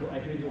hè.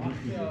 Ik weet ook niet.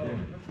 Voordeel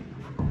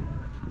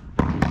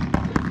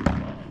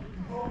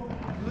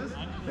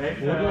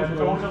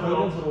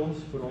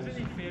Voor ons. Het is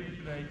niet 40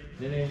 gelijk.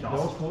 Nee,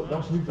 dat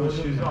was nu Dat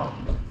is juist al.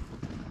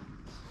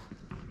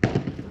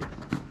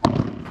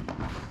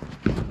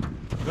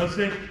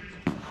 Rustig.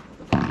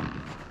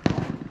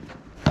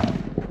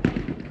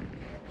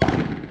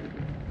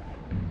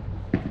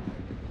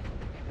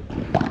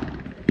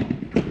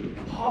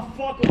 Oh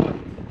fuck hoor.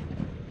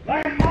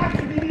 Waarom maakt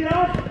je die niet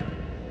af?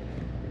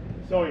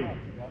 Sorry.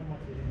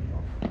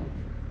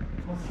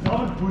 Wat is dat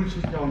een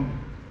bullshit jong?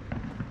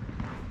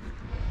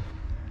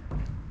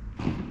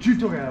 Tjie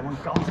toch hè,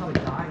 want kans had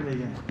ik daar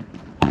liggen.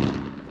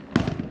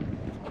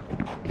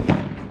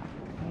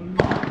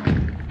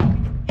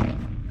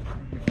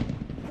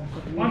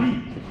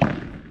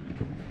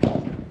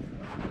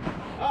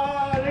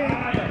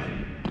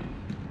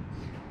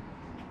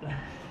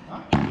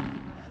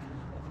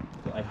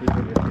 echt niet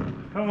vergeten.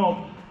 Kom op.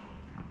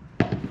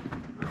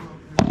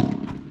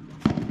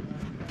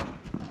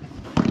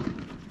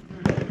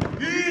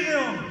 Hier,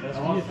 jong! Dat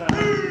is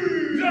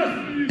 4.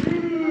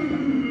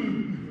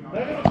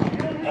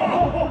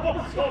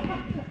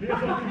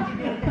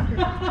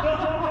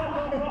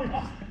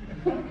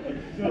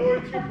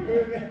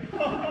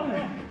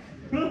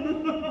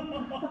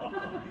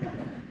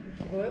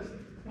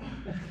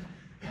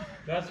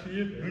 Dat is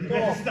 4. Moet je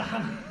blijven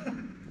staan.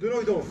 Doe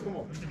nog door, kom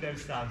op. Moet je blijven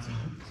staan,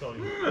 sorry.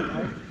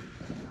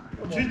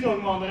 Schiet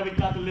toch man, daar heb ik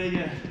laten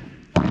liggen.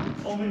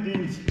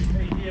 Onverdiend.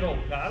 Hey, hierop.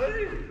 Ja, dat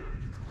is.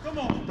 Kom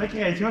op. Dat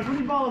krijg je maar voor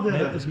die ballen Nee, dat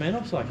durven. is mijn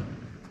opslag. 6-4.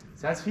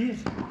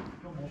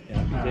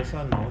 Ja, die is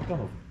aan de andere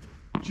kant op.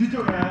 Schiet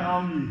toch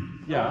aan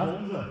die. Ja.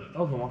 Onze.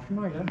 Dat is nog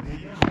afgemaakt, hè?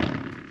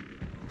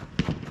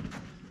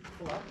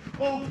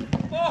 Oh!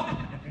 Oh!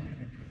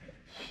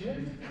 Shit.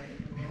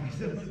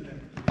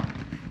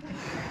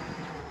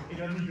 Ik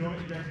ga niet door,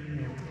 ik blijf niet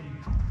meer.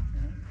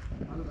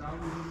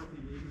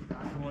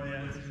 Oh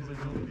ja, dat is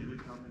sowieso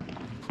moeilijk.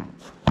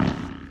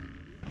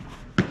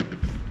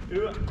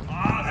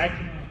 Kijk,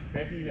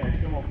 kijk niet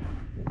weg, kom op.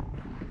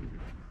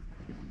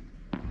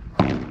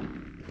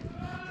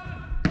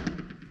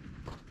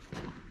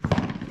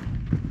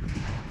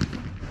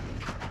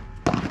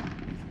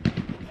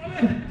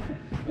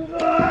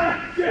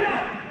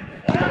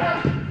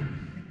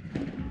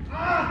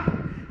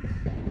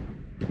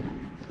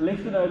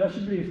 Licht eruit,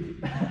 alsjeblieft.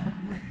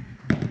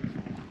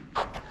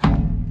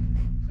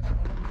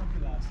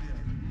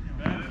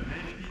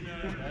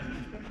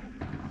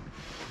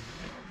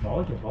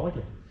 Balletje,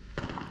 balletje.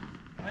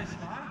 Hij is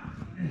waar.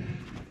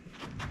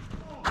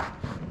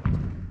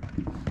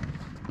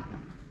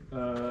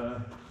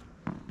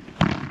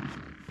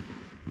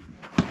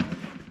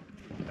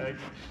 Kijk.